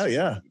 Check it out.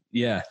 Yeah.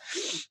 Yeah.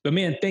 But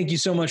man, thank you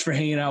so much for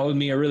hanging out with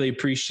me. I really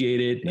appreciate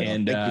it. No,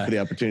 and thank you for the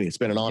opportunity. It's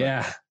been an honor.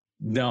 Yeah.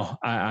 No,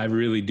 I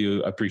really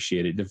do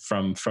appreciate it.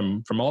 From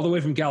all the way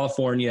from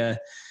California.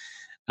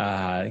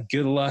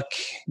 Good luck.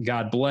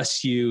 God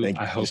bless you.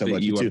 I hope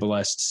that you are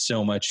blessed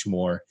so much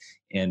more.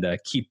 And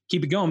keep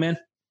it going, man.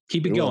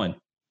 Keep it going.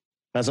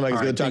 Pastor Mike,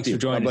 it's good to talk to you.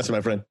 God bless you,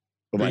 my friend.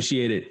 Bye-bye.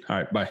 Appreciate it. All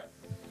right, bye.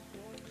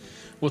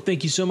 Well,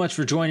 thank you so much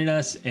for joining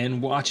us and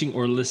watching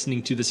or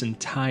listening to this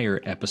entire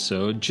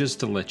episode. Just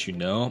to let you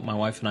know, my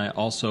wife and I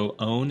also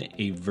own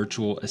a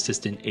virtual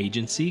assistant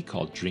agency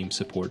called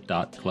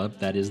dreamsupport.club.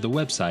 That is the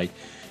website,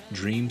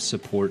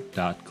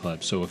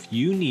 dreamsupport.club. So if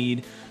you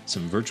need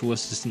some virtual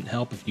assistant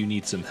help, if you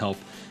need some help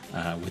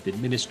with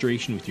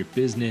administration, with your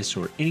business,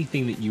 or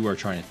anything that you are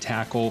trying to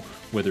tackle,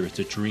 whether it's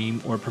a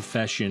dream or a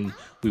profession,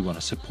 we want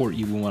to support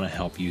you. We want to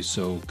help you.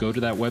 So go to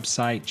that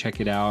website, check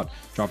it out,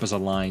 drop us a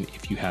line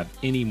if you have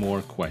any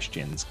more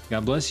questions.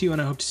 God bless you,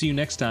 and I hope to see you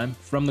next time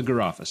from the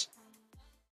Garoffice.